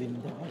believe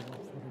in the Holy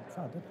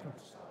Father,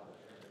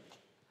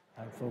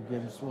 I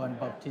forgive one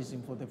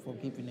baptism for the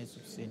forgiveness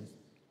of sins,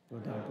 for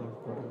the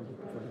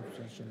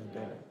redemption of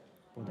death,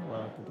 for the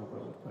world to the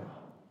world.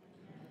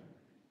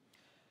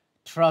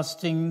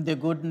 Trusting the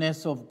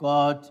goodness of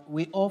God,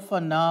 we offer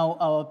now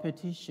our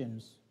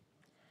petitions.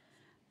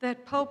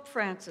 That Pope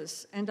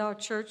Francis and our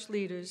church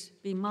leaders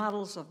be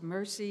models of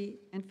mercy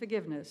and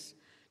forgiveness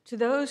to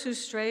those who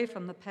stray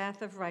from the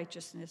path of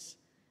righteousness,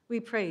 we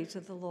pray to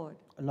the Lord.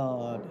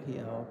 Lord,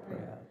 hear our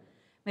prayer.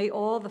 May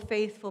all the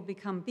faithful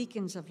become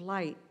beacons of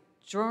light,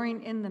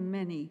 drawing in the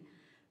many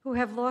who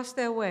have lost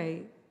their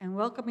way and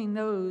welcoming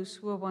those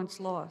who were once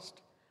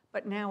lost,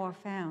 but now are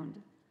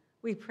found.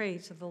 We pray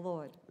to the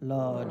Lord.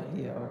 Lord,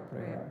 hear our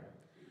prayer.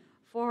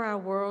 For our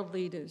world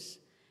leaders,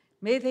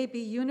 may they be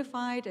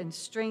unified and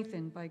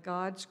strengthened by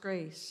God's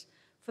grace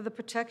for the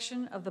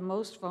protection of the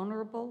most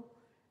vulnerable,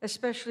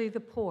 especially the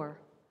poor,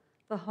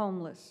 the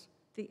homeless,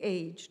 the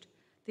aged,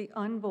 the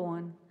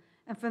unborn,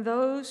 and for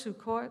those who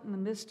caught in the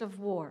midst of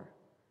war,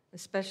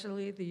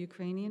 especially the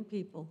Ukrainian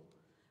people.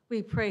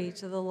 We pray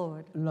to the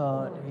Lord.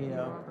 Lord, hear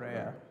our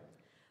prayer.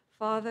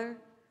 Father,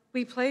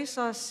 we place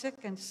our sick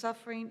and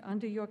suffering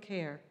under your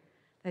care,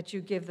 that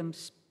you give them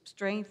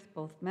strength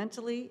both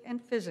mentally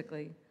and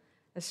physically,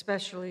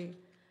 especially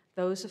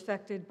those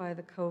affected by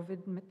the COVID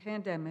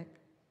pandemic,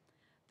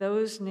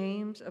 those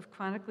names of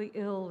chronically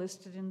ill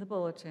listed in the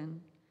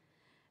bulletin,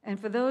 and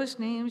for those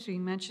names we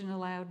mention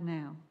aloud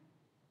now.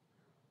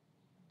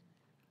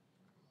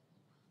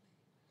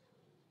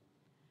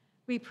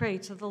 We pray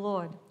to the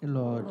Lord.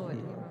 Lord, Lord,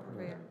 hear hear our our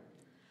prayer.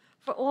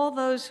 For all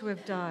those who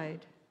have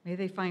died, may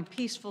they find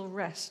peaceful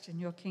rest in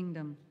your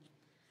kingdom.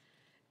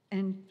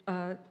 And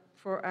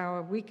for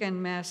our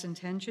weekend Mass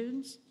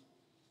intentions,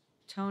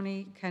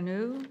 Tony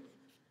Canu,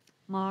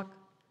 Mark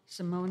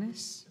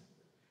Simonis,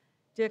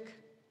 Dick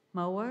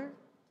Mower,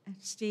 and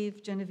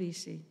Steve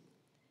Genovese.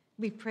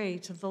 We pray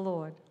to the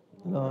Lord.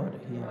 Lord,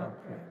 hear our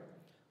prayer.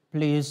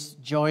 Please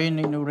join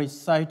in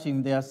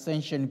reciting the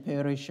Ascension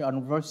Parish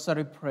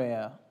Anniversary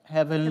Prayer.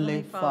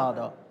 Heavenly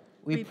Father,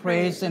 we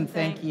praise and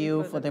thank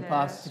you for the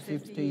past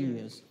 50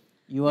 years.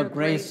 Your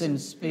grace and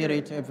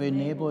Spirit have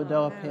enabled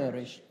our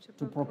parish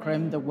to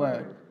proclaim the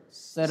Word,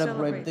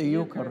 celebrate the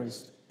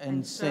Eucharist,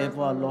 and serve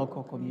our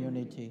local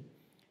community.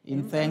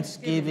 In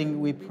thanksgiving,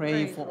 we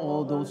pray for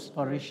all those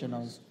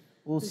parishioners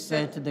who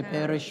set the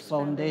parish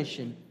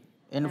foundation,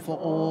 and for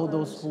all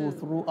those who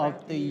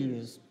throughout the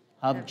years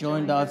have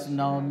joined us in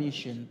our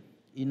mission,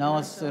 in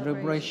our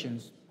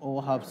celebrations,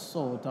 or have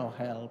sought our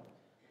help.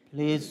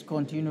 Please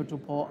continue to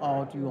pour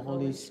out your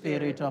Holy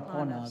Spirit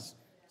upon us,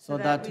 so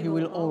that He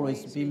will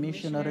always be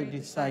missionary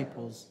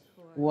disciples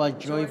who are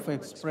joyful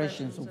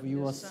expressions of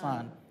your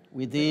Son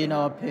within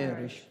our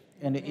parish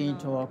and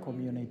into our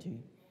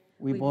community.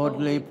 We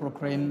boldly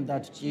proclaim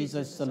that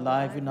Jesus is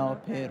alive in our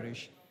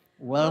parish,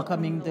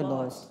 welcoming the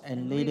lost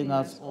and leading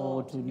us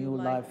all to new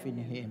life in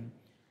Him.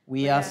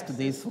 We ask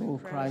this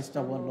through Christ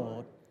our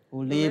Lord,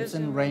 who lives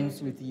and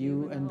reigns with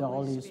you and the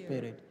Holy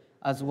Spirit,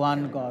 as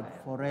one God,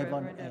 forever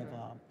and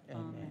ever.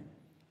 Amen.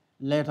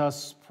 Let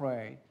us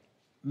pray.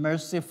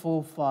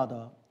 Merciful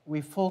Father,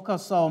 we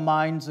focus our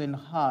minds and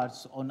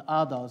hearts on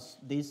others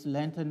this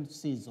Lenten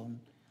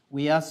season.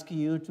 We ask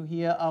you to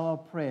hear our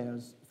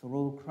prayers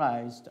through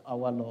Christ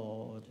our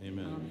Lord.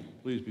 Amen.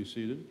 Please be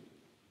seated.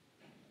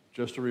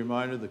 Just a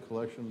reminder, the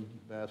collection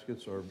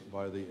baskets are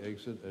by the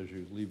exit as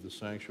you leave the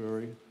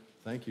sanctuary.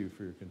 Thank you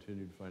for your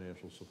continued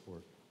financial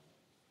support.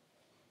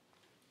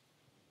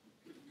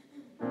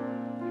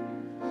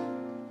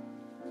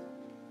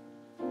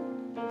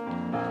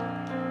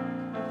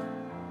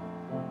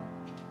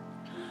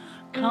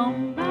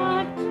 Come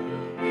back to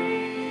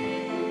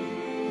me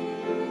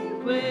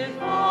with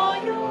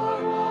all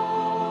your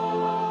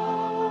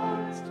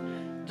heart.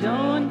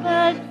 Don't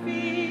let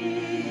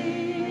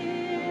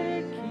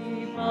fear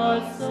keep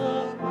us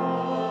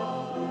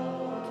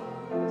apart.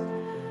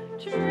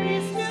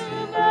 Trees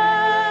to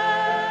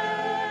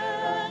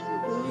bend,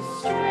 who's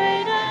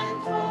straight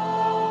and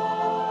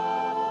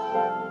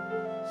tall.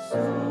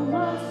 So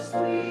must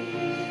we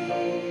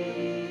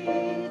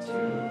to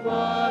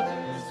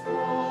others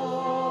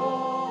call.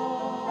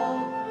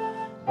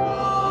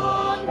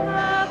 Long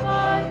have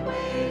I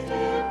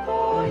waited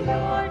for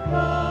your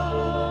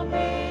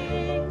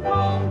coming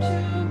home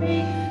to me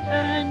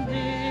and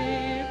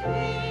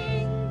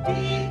living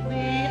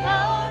deeply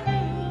our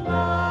new life.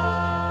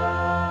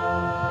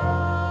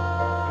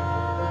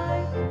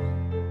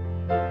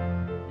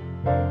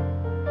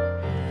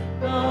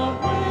 The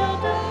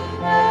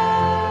wilderness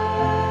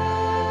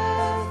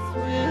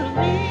will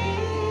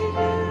lead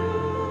you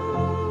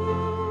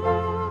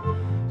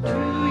to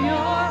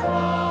your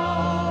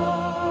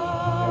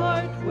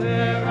heart,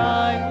 where I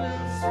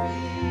will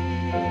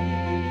speak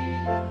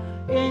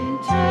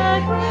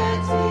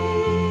integrity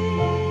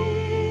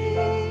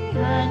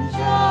and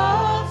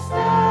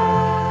justice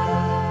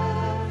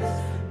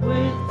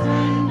with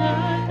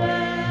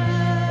tenderness.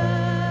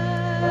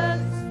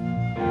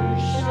 You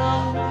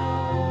shall know.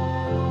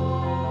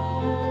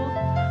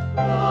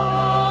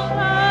 Long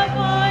have I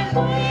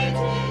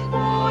waited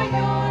for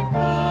your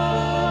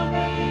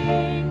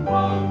coming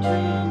home to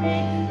me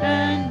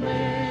and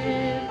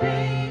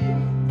living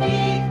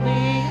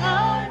deeply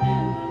our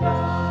new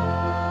life.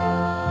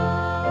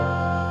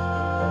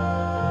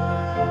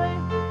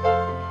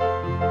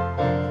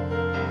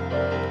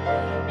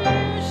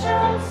 You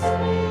shall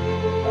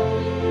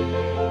sleep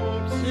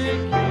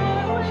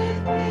secure with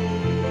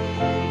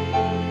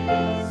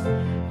peace.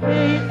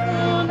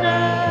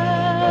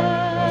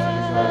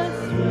 Faithfulness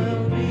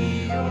will be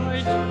your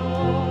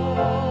joy.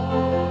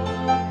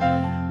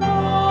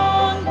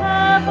 Long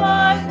have I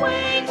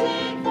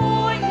waited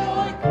for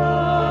your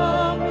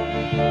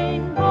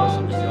coming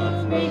home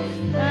to me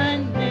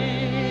and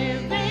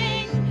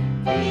living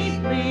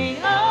deeply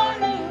our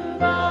new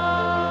life.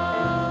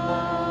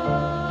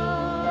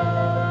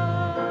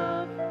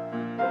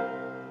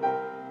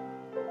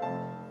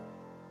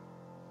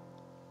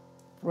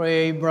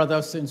 Pray,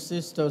 brothers and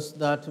sisters,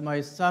 that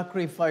my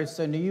sacrifice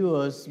and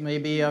yours may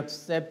be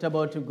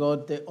acceptable to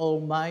God the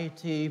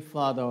Almighty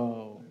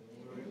Father.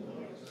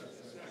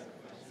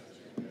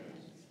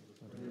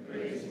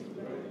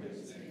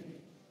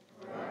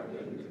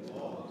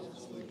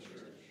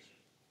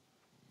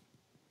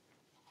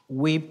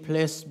 We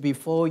place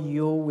before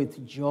you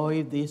with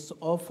joy these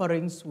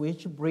offerings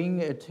which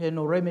bring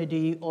eternal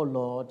remedy, O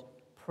Lord,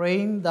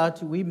 praying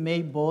that we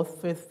may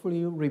both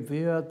faithfully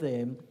revere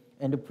them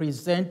and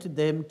present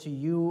them to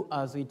you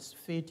as it's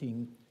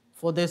fitting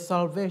for the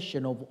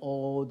salvation of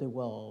all the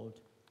world,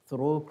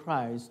 through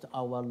Christ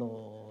our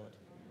Lord.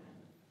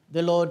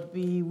 The Lord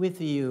be with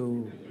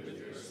you.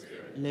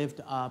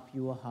 Lift up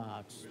your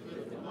hearts.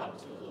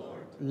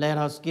 Let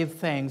us give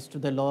thanks to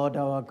the Lord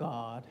our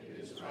God.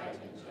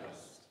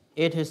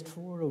 It is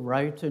truly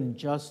right and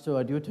just to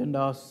our duty and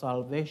our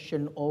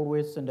salvation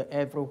always and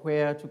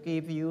everywhere to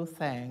give you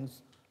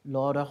thanks,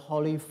 Lord,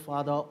 Holy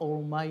Father,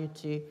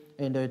 Almighty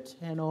and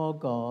eternal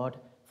God,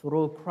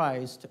 through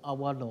Christ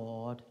our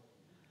Lord.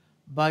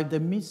 By the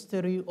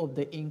mystery of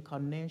the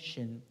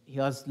Incarnation, he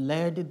has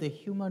led the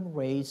human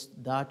race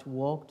that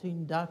walked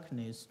in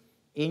darkness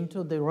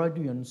into the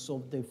radiance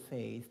of the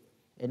faith,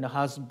 and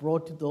has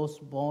brought those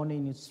born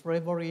in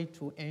slavery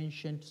to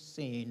ancient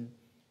sin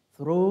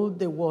through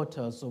the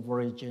waters of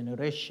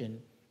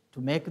regeneration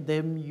to make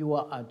them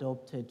your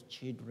adopted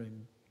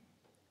children.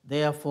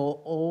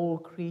 Therefore, all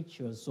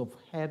creatures of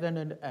heaven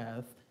and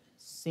earth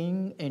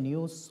sing a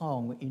new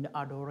song in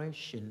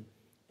adoration,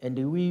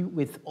 and we,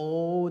 with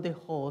all the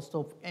host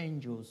of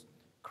angels,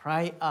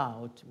 cry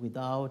out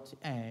without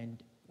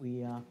end,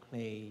 we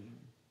acclaim.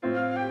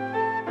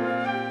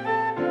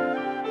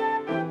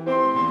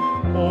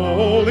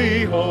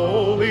 Holy,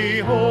 holy,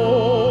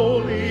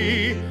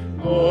 holy,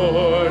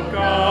 Lord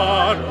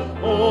God of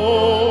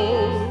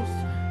hosts,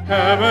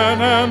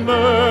 heaven and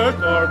earth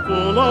are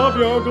full of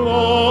your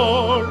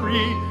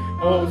glory.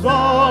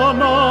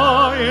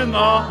 Hosanna in the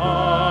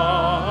highest.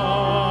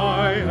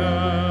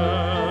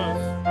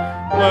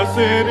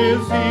 Blessed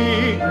is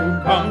he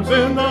who comes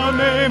in the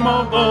name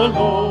of the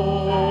Lord.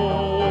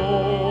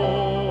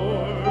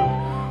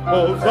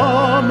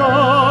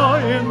 Hosanna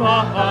in the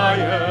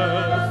highest.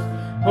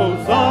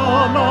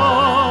 Hosanna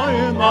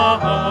in the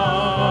highest.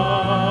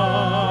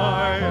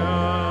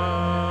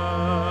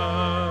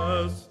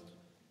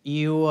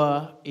 You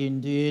are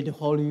indeed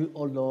holy,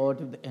 O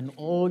Lord, and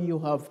all you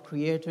have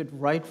created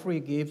rightfully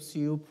gives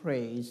you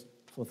praise.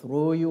 For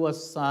through your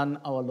Son,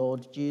 our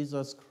Lord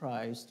Jesus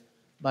Christ,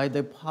 by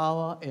the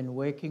power and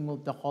working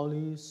of the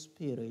Holy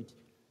Spirit,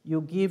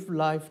 you give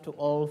life to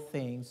all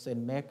things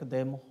and make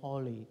them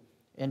holy.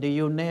 And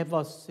you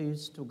never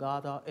cease to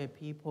gather a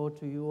people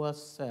to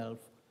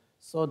yourself,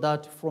 so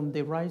that from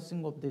the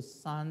rising of the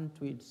sun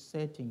to its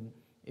setting,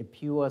 a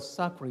pure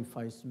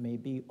sacrifice may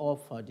be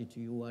offered to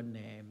your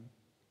name.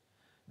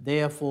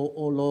 Therefore,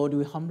 O Lord,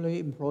 we humbly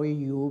implore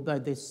you by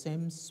the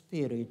same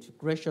Spirit,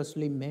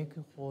 graciously make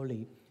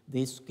holy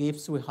these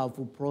gifts we have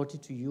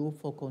brought to you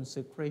for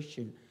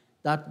consecration,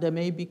 that they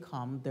may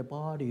become the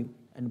body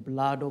and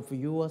blood of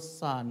your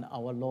Son,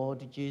 our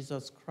Lord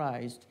Jesus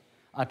Christ,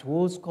 at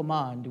whose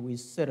command we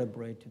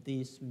celebrate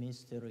these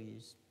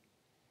mysteries.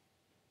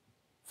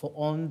 For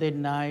on the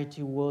night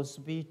he was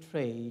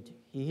betrayed,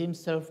 he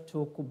himself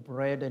took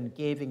bread, and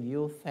giving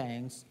you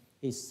thanks,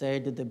 he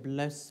said the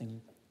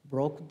blessing,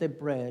 broke the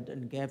bread,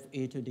 and gave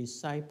it to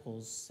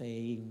disciples,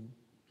 saying,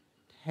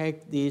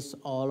 "Take this,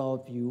 all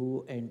of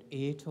you, and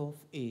eat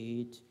of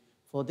it,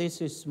 for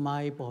this is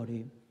my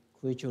body,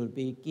 which will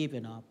be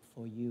given up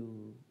for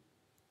you."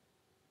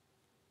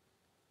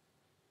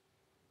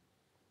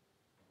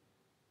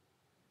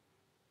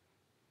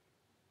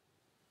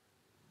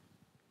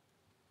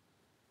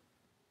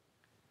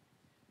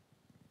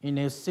 In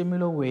a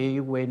similar way,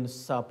 when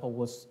supper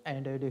was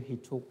ended, he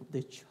took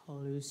the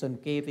chalice,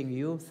 and giving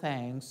you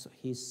thanks,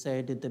 he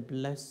said the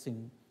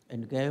blessing,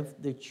 and gave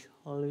the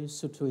chalice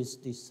to his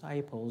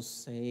disciples,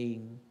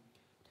 saying,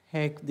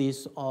 "Take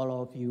this, all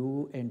of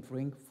you, and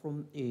drink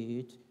from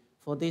it,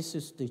 for this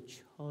is the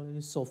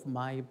chalice of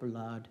my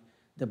blood,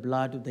 the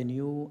blood of the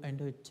new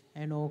and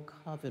eternal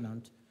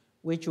covenant,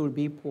 which will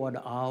be poured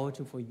out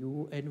for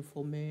you and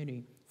for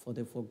many for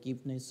the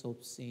forgiveness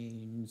of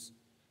sins.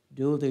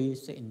 Do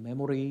this in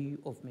memory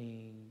of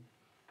me."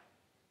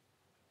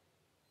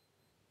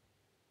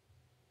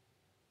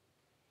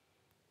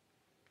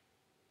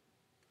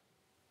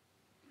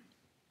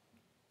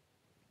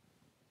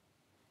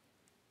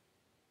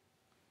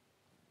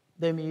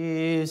 The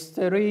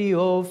mystery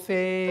of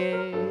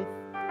faith.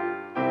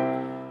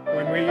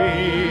 When we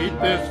eat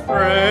this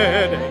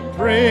bread and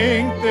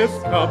drink this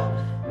cup,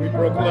 we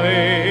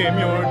proclaim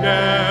your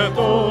death,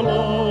 O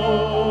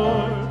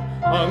Lord,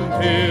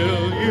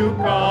 until you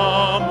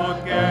come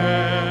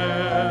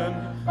again,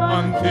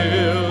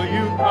 until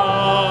you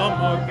come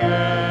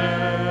again.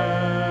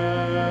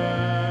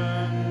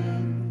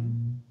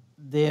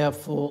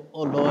 Therefore,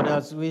 O Lord,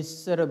 as we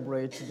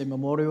celebrate the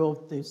memorial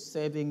of the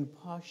saving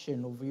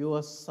passion of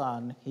your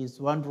Son, his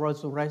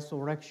wondrous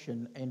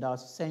resurrection and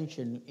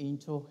ascension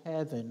into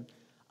heaven,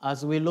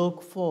 as we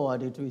look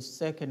forward to his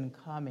second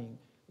coming,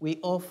 we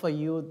offer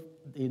you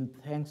in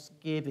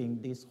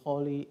thanksgiving this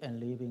holy and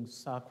living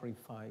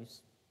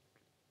sacrifice.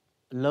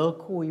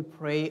 Look, we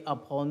pray,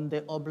 upon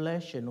the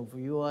oblation of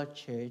your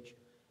church,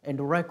 and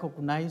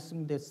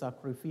recognizing the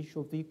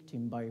sacrificial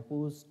victim by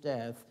whose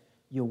death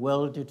you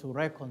willed to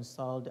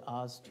reconcile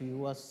us to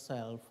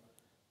yourself,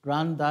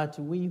 grant that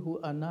we who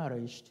are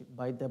nourished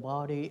by the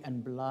body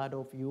and blood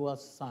of your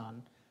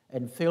Son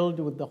and filled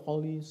with the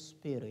Holy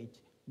Spirit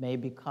may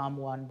become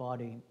one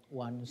body,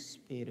 one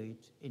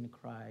spirit in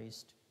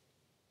Christ.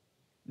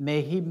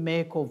 May he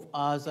make of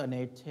us an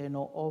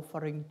eternal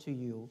offering to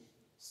you,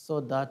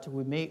 so that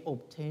we may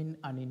obtain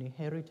an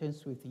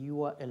inheritance with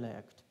your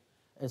elect,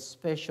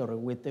 especially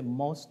with the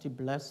most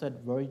blessed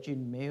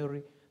Virgin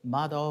Mary,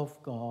 Mother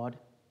of God,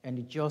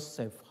 and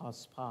Joseph her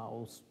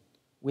spouse,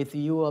 with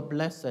your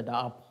blessed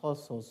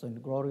apostles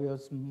and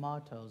glorious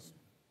martyrs,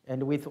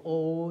 and with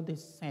all the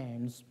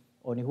saints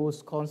on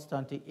whose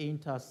constant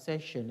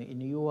intercession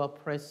in your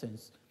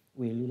presence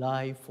we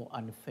rely for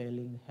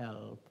unfailing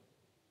help.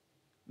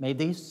 May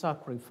this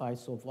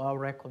sacrifice of our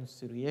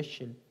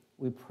reconciliation,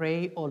 we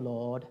pray, O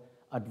Lord,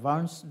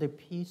 advance the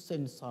peace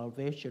and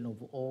salvation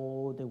of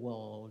all the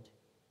world.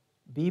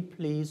 Be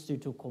pleased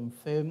to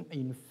confirm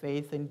in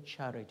faith and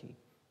charity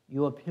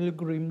your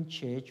pilgrim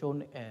church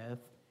on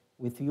earth,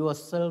 with your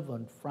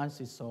servant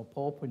Francis, our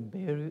Pope, and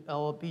Barry,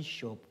 our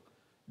Bishop,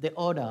 the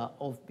order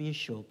of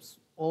bishops,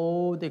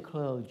 all the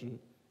clergy,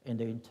 and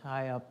the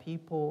entire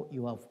people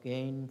you have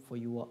gained for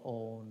your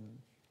own.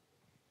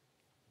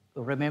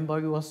 Remember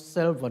your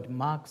servant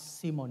Mark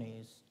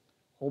Simonis,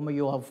 whom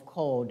you have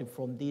called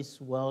from this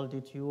world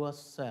to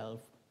yourself.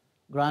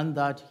 Grant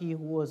that he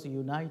who was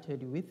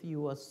united with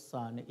your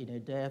Son in a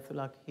death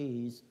like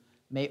his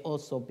may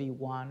also be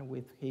one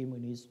with him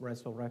in his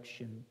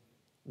resurrection,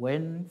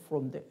 when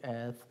from the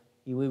earth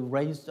he will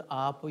raise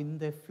up in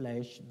the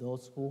flesh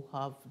those who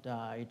have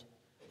died,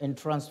 and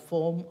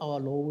transform our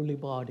lowly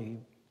body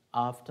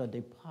after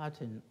the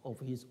pattern of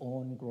his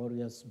own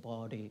glorious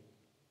body.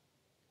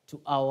 To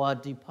our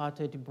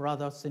departed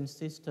brothers and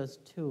sisters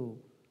too,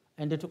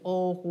 and to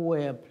all who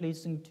were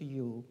pleasing to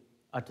you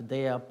at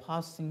their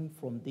passing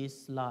from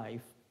this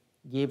life,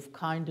 give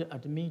kind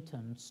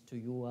admittance to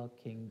your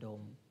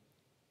kingdom.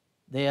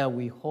 There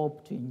we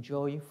hope to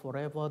enjoy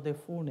forever the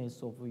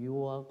fullness of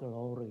your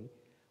glory,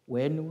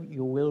 when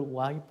you will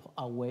wipe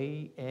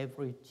away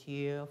every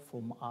tear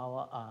from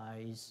our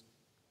eyes.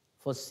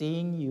 For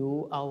seeing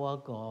you, our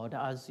God,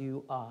 as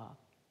you are,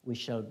 we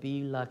shall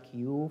be like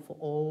you for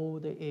all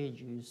the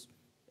ages,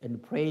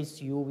 and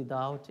praise you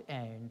without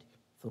end,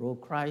 through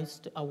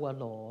Christ our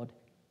Lord,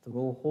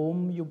 through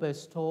whom you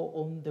bestow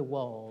on the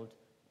world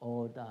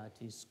all that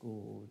is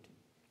good.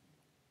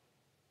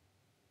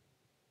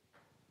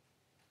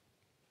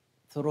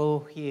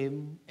 Through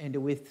him, and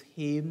with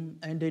him,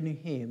 and in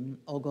him,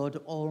 O God,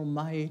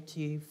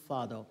 Almighty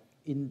Father,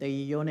 in the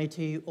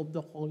unity of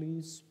the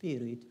Holy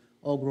Spirit,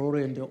 all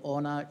glory and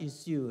honor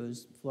is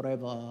yours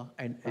forever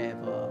and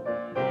ever.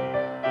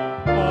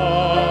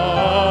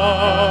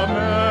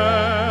 Amen.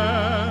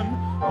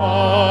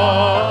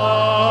 Amen.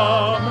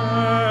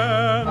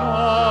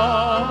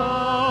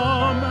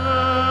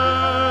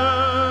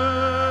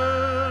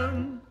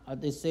 Amen. At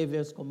the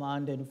Savior's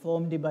command,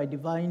 informed by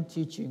divine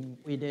teaching,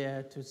 we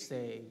dare to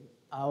say,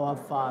 Our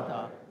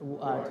Father, who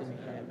art in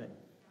heaven,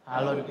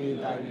 hallowed be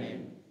thy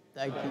name.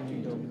 Thy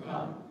kingdom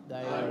come,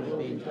 thy will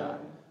be done,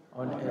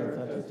 on earth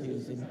as it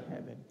is in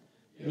heaven.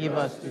 Give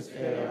us this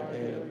day our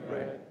daily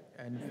bread,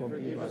 and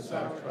forgive us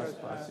our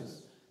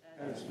trespasses,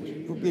 as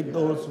we forgive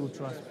those who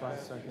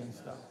trespass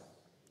against us.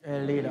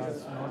 And lead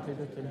us not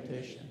into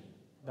temptation,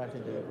 but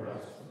deliver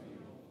us from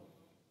evil.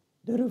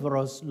 Deliver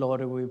us,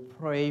 Lord, we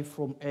pray,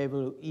 from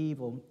every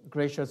evil.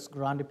 Gracious,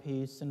 grant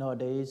peace in our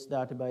days,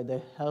 that by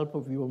the help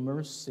of your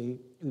mercy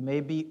we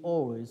may be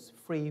always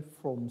free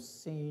from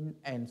sin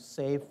and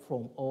safe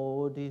from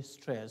all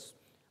distress,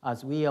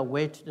 as we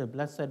await the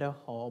blessed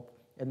hope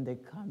and the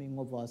coming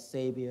of our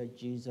Savior,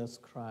 Jesus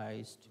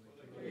Christ.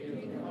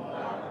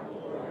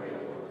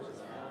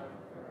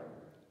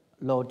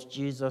 Lord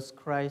Jesus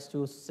Christ,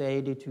 who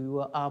said to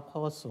your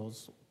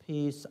apostles,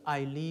 Peace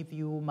I leave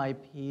you, my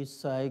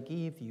peace I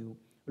give you.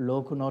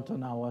 Look not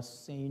on our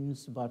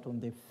sins, but on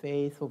the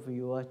faith of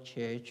your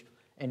church,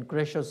 and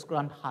gracious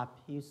grant her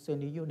peace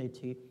and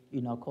unity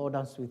in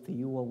accordance with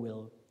your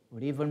will,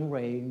 live and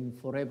reign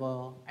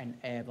forever and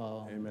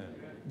ever. Amen.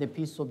 The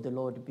peace of the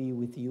Lord be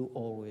with you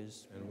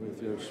always. And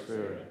with your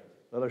spirit.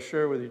 Let us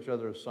share with each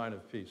other a sign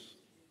of peace.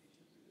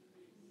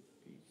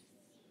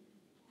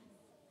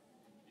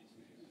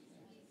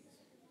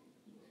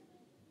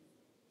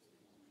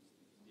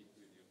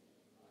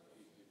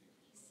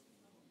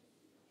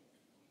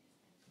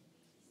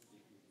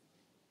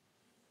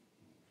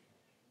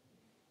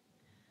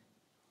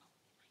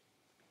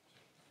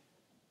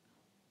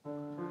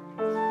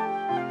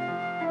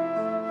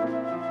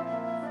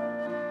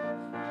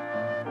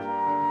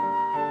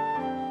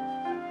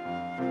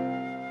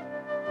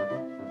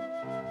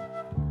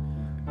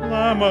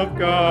 Lamb of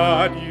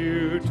God,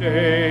 you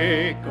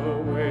take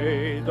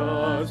away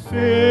the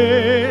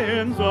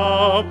sins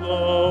of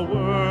the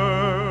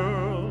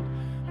world.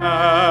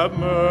 Have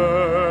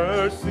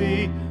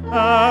mercy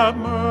on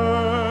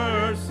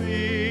us.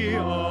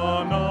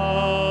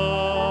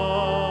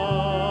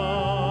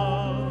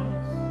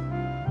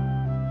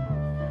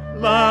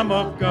 Lamb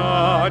of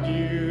God,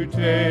 you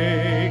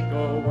take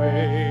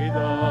away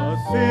the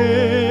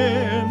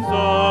sins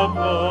of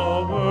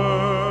the world.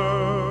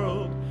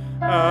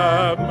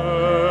 Have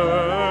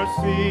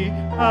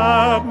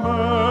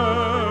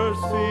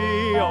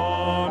mercy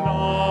on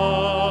us.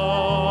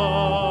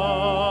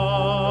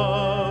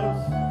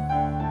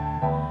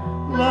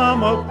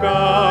 Lamb of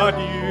God,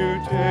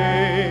 you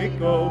take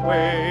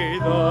away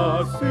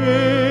the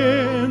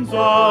sins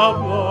of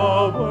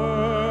the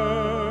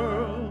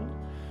world.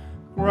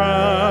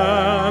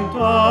 Grant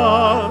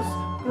us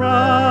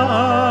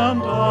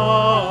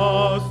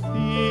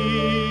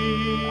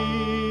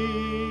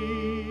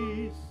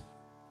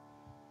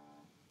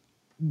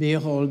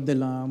Behold the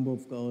Lamb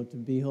of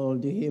God.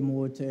 Behold him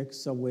who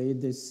takes away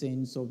the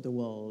sins of the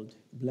world.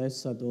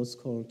 Blessed are those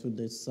called to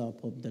the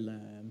supper of the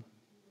Lamb.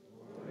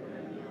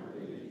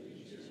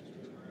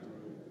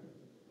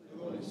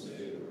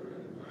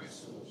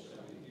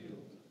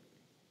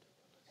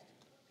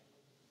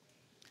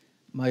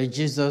 My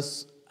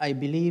Jesus, I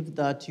believe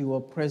that you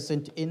are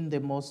present in the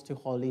most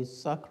holy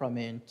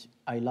sacrament.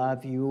 I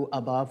love you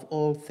above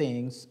all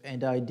things,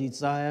 and I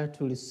desire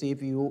to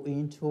receive you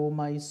into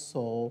my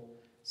soul.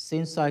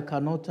 Since I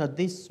cannot at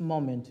this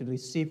moment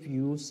receive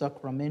you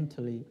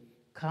sacramentally,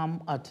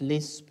 come at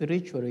least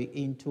spiritually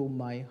into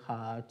my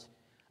heart.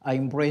 I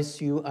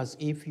embrace you as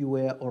if you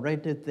were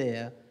already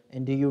there,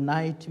 and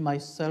unite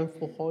myself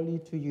wholly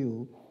to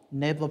you.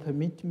 Never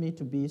permit me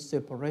to be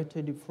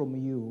separated from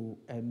you.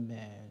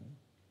 Amen.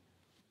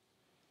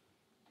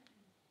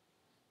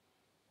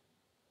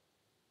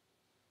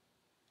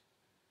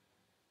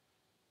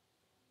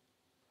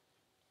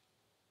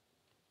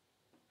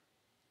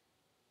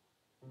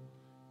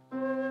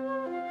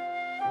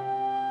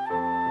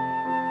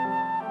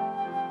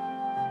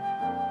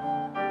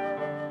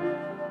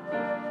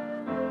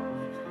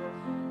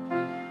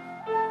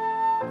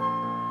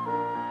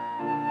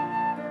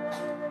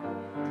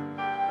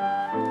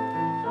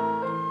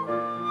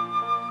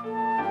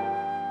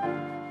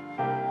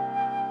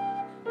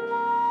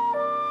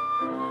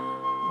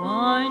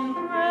 One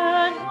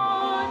bread,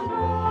 one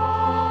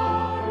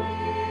body,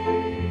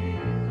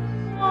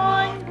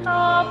 one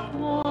cup,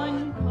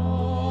 one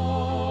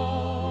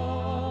call,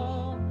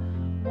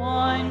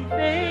 one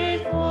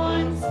faith,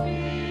 one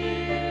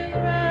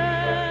spirit,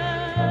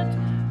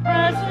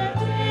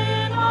 present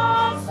in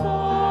us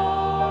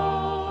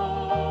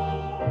all.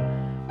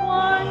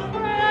 One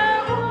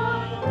prayer,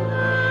 one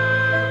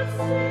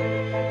blessing,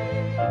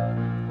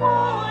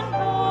 one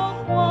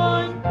hope,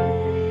 one peace.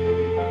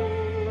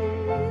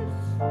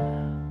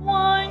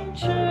 One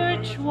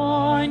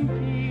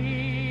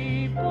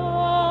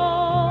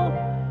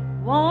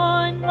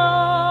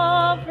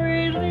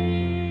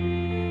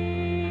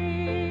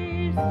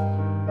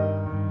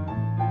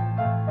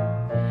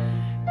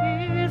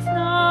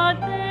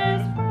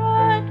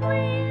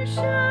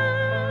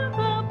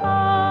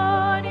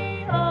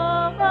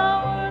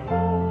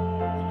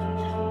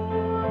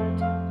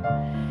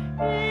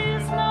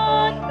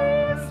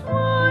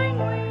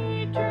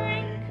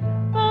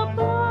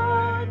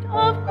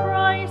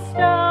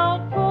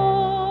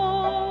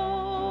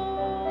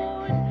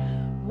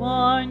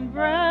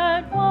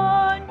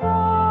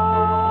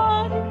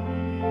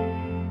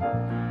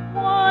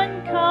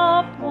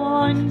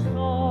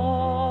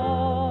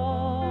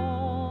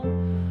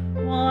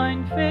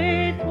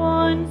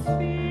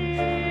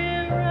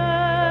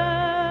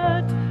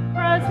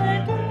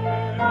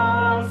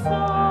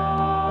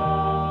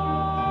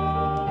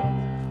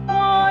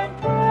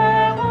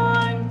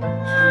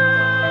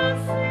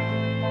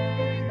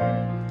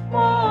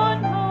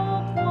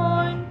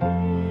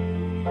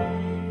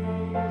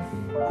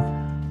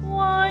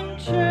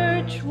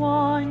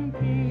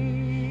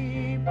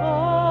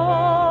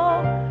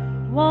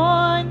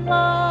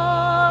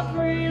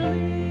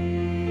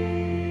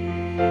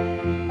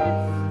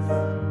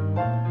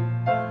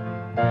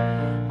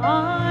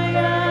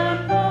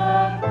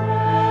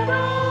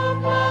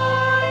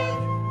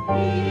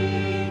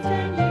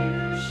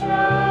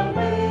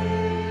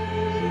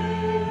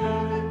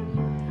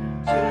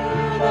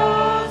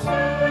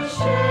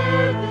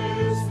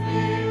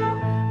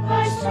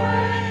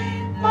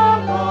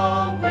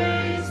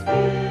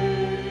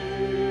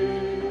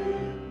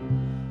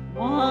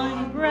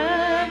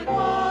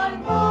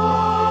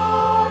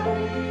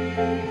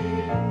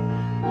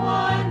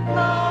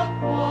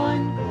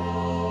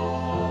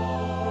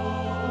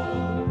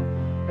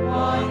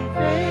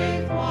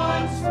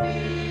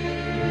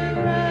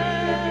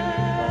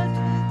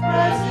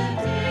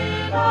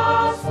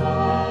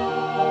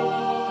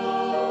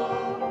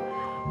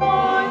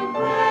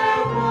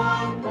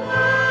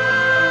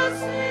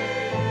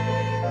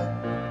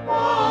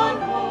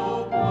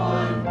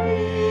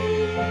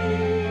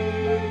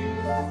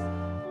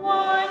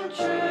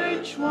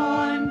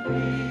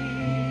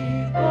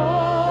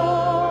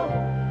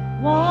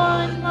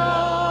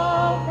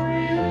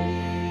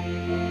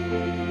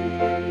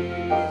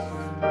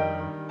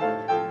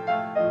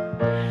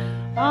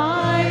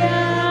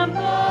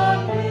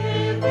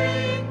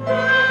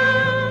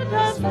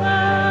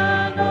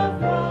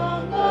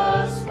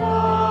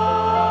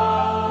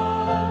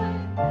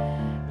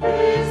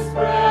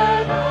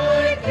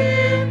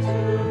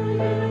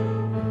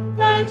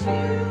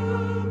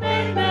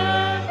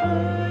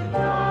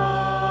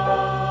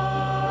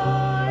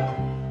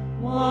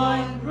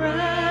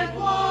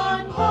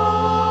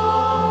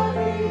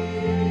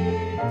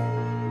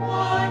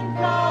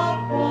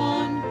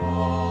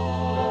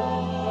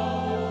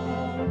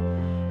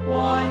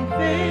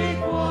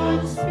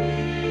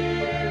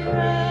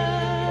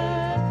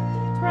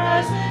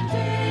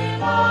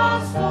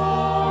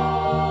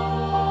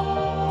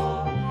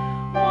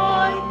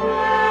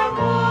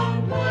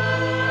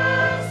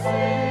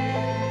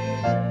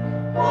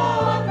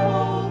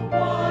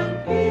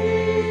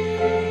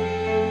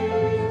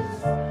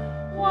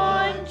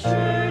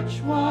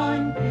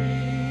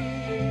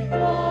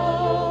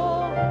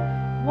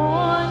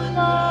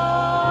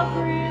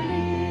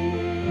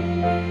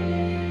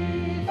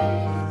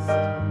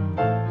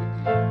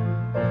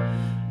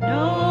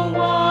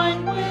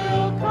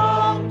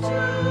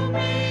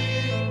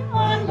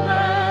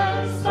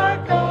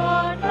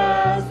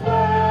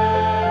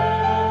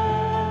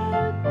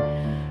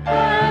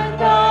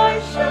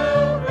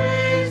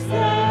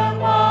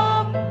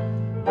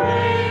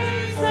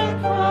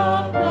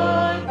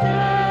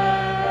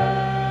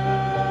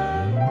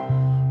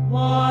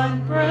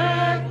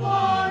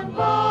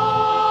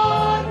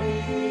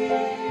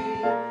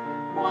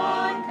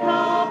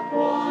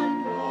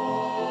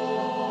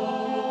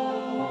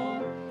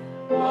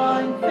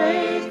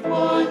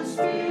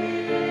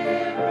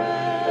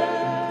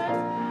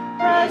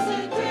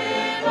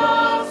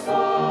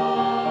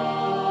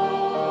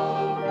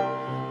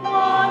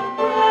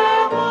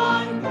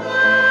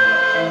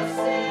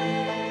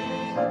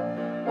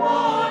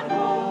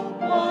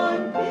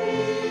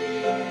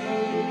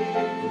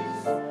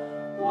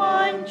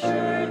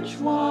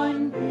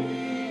one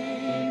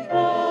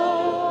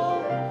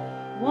people,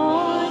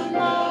 one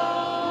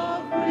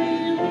love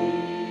released.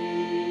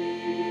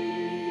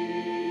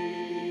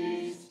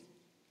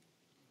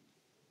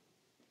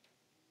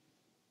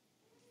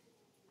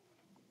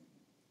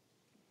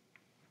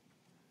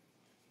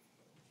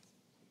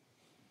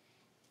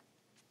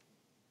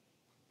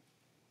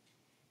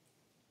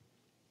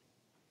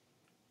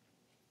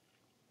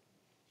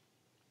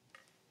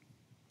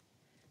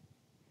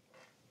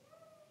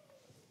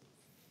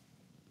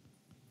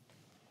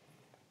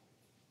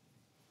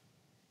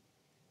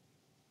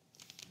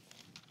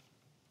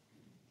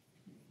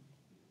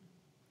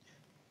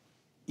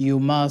 You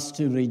must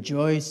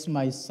rejoice,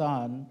 my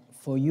son,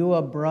 for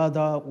your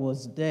brother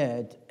was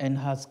dead and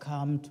has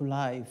come to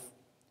life.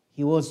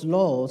 He was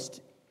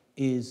lost,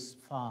 is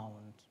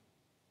found.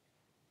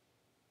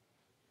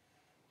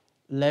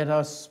 Let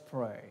us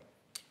pray.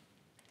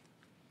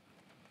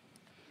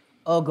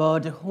 O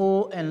God,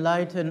 who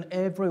enlighten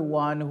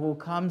everyone who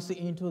comes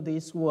into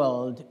this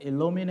world,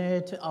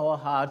 illuminate our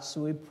hearts,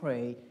 we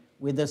pray,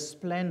 with the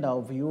splendor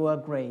of your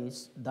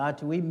grace,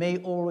 that we may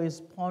always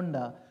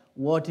ponder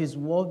what is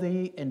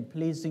worthy and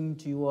pleasing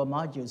to your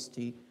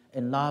majesty,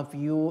 and love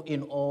you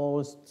in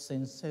all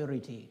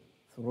sincerity,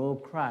 through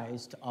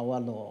Christ our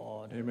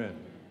Lord. Amen.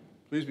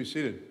 Please be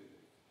seated.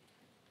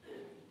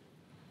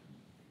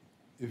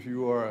 If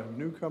you are a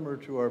newcomer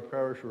to our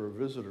parish or a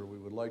visitor, we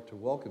would like to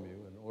welcome you.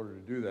 In order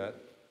to do that,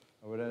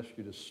 I would ask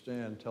you to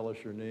stand, tell us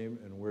your name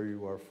and where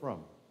you are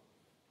from.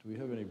 Do we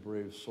have any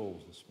brave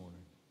souls this morning?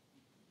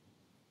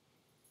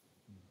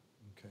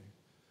 Okay.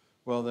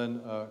 Well, then,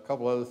 a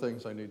couple other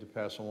things I need to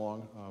pass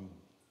along.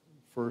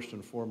 First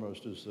and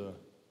foremost is the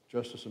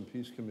Justice and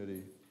Peace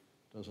Committee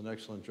does an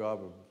excellent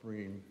job of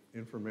bringing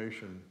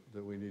information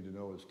that we need to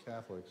know as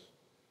Catholics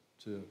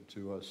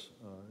to us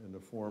in the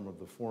form of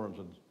the forums.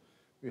 And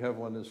we have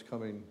one this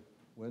coming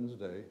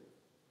Wednesday,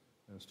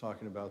 and it's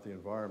talking about the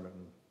environment,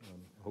 and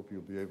I hope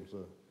you'll be able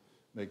to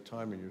make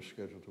time in your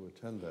schedule to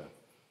attend that.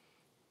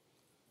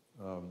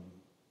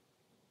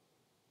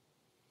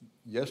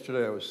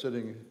 Yesterday I was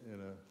sitting in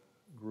a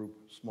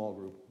group, small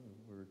group, and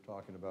we were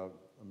talking about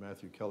a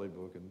Matthew Kelly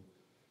book, and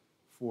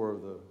 4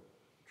 of the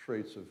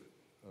traits of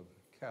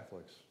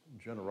Catholics,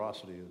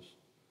 generosity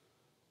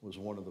was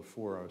one of the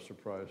 4. I was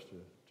surprised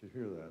to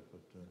hear that,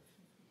 but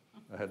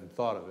I hadn't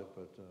thought of it,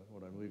 but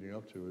what I'm leading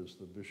up to is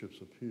the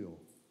bishop's appeal.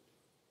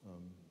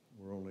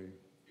 We're only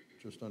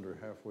just under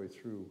halfway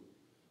through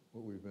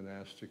what we've been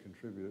asked to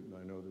contribute, and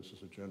I know this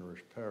is a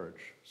generous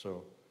parish,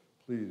 so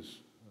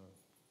please,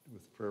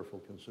 with prayerful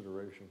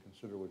consideration,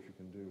 consider what you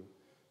can do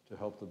to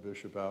help the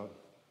bishop out.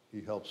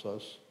 He helps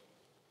us.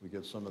 We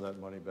get some of that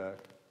money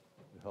back.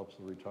 It helps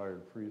the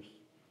retired priests,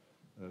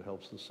 and it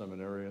helps the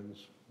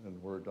seminarians,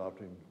 and we're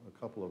adopting a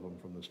couple of them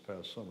from this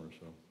past summer,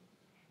 so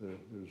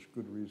there's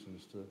good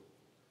reasons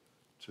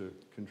to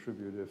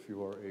contribute if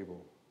you are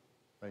able.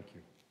 Thank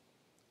you.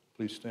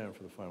 Please stand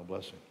for the final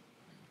blessing.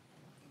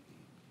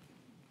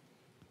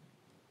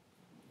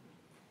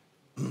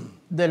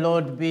 The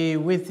Lord be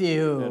with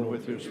you. And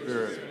with your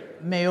spirit.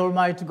 May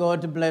Almighty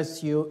God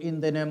bless you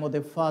in the name of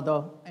the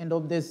Father, and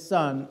of the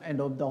Son, and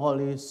of the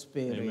Holy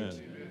Spirit. Amen.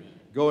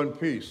 Go in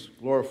peace,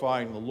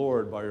 glorifying the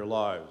Lord by your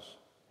lives.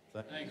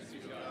 Thanks be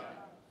to God.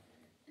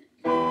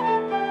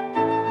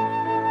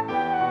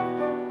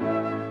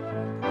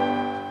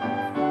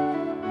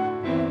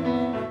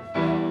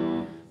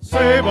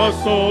 Save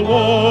us, O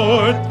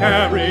Lord,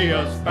 carry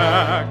us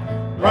back.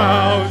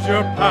 Rouse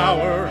your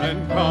power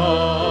and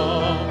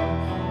come.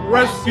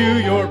 Rescue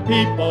your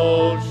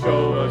people,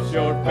 show us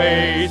your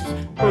face,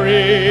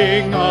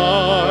 bring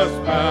us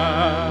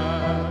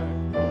back.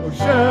 O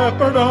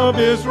Shepherd of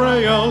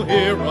Israel,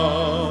 hear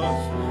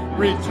us.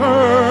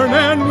 Return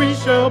and we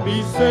shall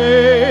be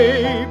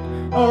saved.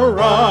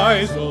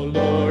 Arise, O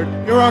Lord,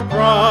 hear our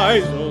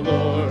cries, O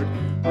Lord,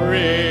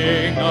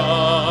 bring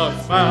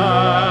us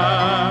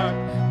back.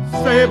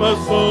 Save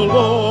us, O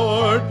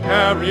Lord,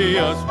 carry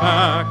us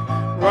back.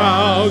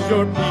 Rouse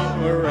your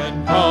people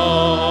and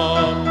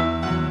come.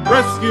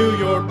 Rescue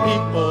your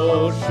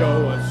people,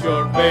 show us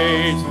your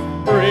face.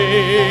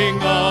 Bring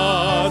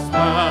us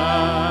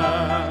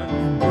back.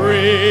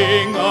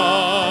 Bring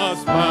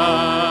us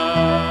back.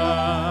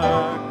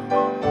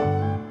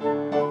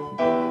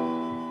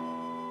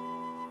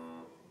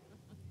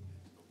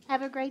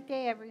 Have a great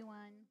day, everyone.